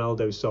all your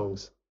Ronaldo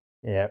songs.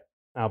 Yeah,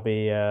 I'll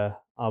be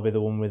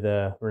the one with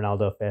the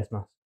Ronaldo face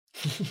mask.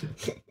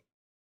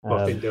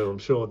 I think I'm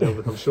sure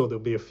there'll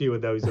be a few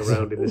of those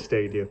around in the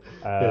stadium.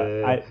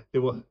 I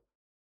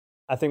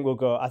think we'll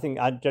go. I'm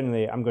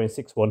going 6-1.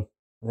 I think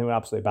we'll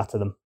absolutely batter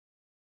them.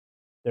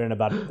 They're in a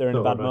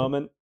bad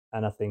moment,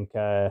 and I think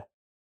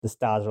the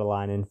stars are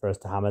aligning for us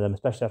to hammer them,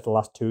 especially after the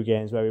last 2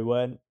 games where we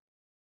weren't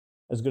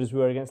as good as we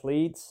were against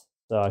Leeds.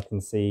 So I can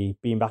see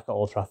being back at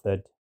Old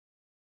Trafford,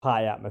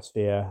 party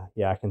atmosphere.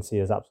 Yeah, I can see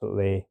us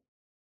absolutely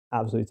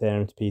tearing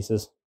them to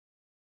pieces.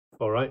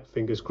 All right,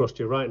 fingers crossed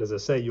you're right. And as I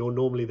say, you're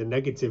normally the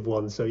negative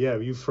one. So yeah,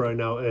 you've thrown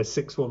out a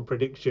 6-1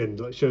 prediction.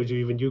 That shows you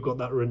even you got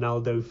that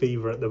Ronaldo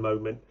fever at the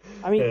moment.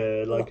 I mean,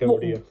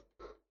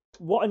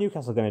 what are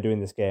Newcastle going to do in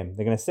this game?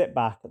 They're going to sit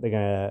back. They're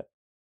going to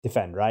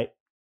defend, right?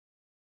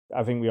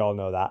 I think we all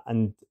know that.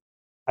 And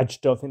I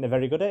just don't think they're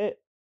very good at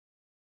it.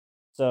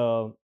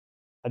 So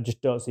I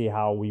just don't see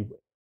how we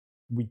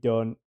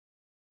don't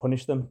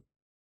punish them.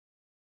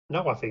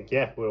 No, I think,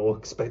 yeah, we're all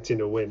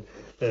expecting a win.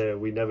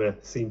 We never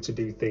seem to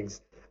do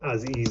things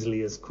as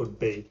easily as could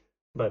be.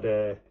 But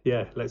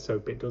yeah, let's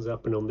hope it does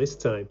happen on this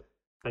time.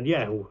 And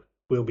yeah,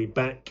 we'll be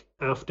back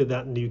after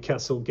that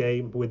Newcastle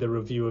game with a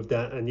review of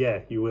that. And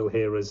yeah, you will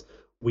hear us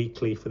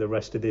weekly for the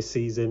rest of this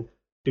season.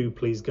 Do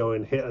please go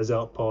and hit us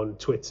up on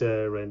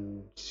Twitter,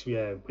 and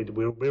yeah,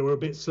 we're a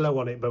bit slow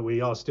on it, but we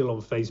are still on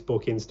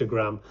Facebook,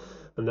 Instagram,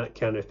 and that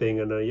kind of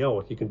thing. And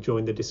you can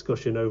join the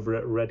discussion over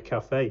at Red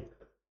Cafe.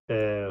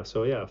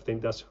 So yeah, I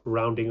think that's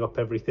rounding up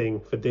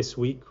everything for this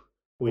week.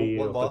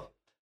 One more.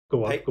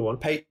 Go on.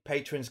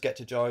 Patrons get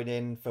to join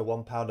in for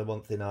 £1 a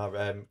month in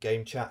our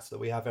game chats that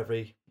we have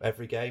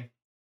every game.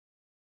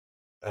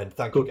 And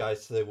thank you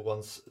guys to the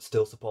ones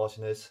still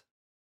supporting us.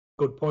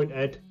 Good point,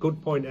 Ed.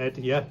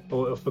 Yeah,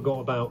 I forgot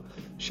about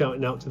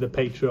shouting out to the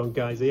Patreon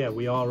guys. Yeah,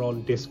 we are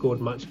on Discord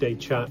Matchday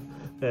Chat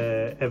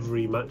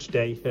every match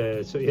day.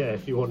 So yeah,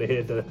 if you want to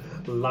hear the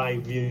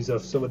live views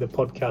of some of the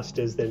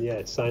podcasters, then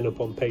yeah, sign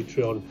up on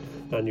Patreon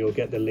and you'll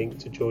get the link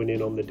to join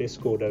in on the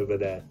Discord over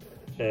there.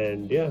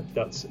 And yeah,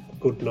 that's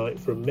good night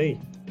from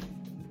me.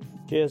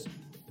 Cheers.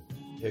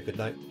 Yeah, good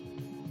night.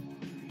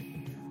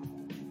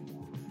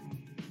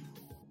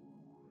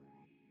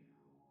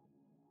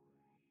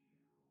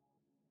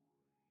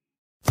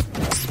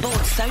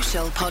 Sports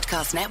Social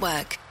Podcast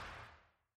Network.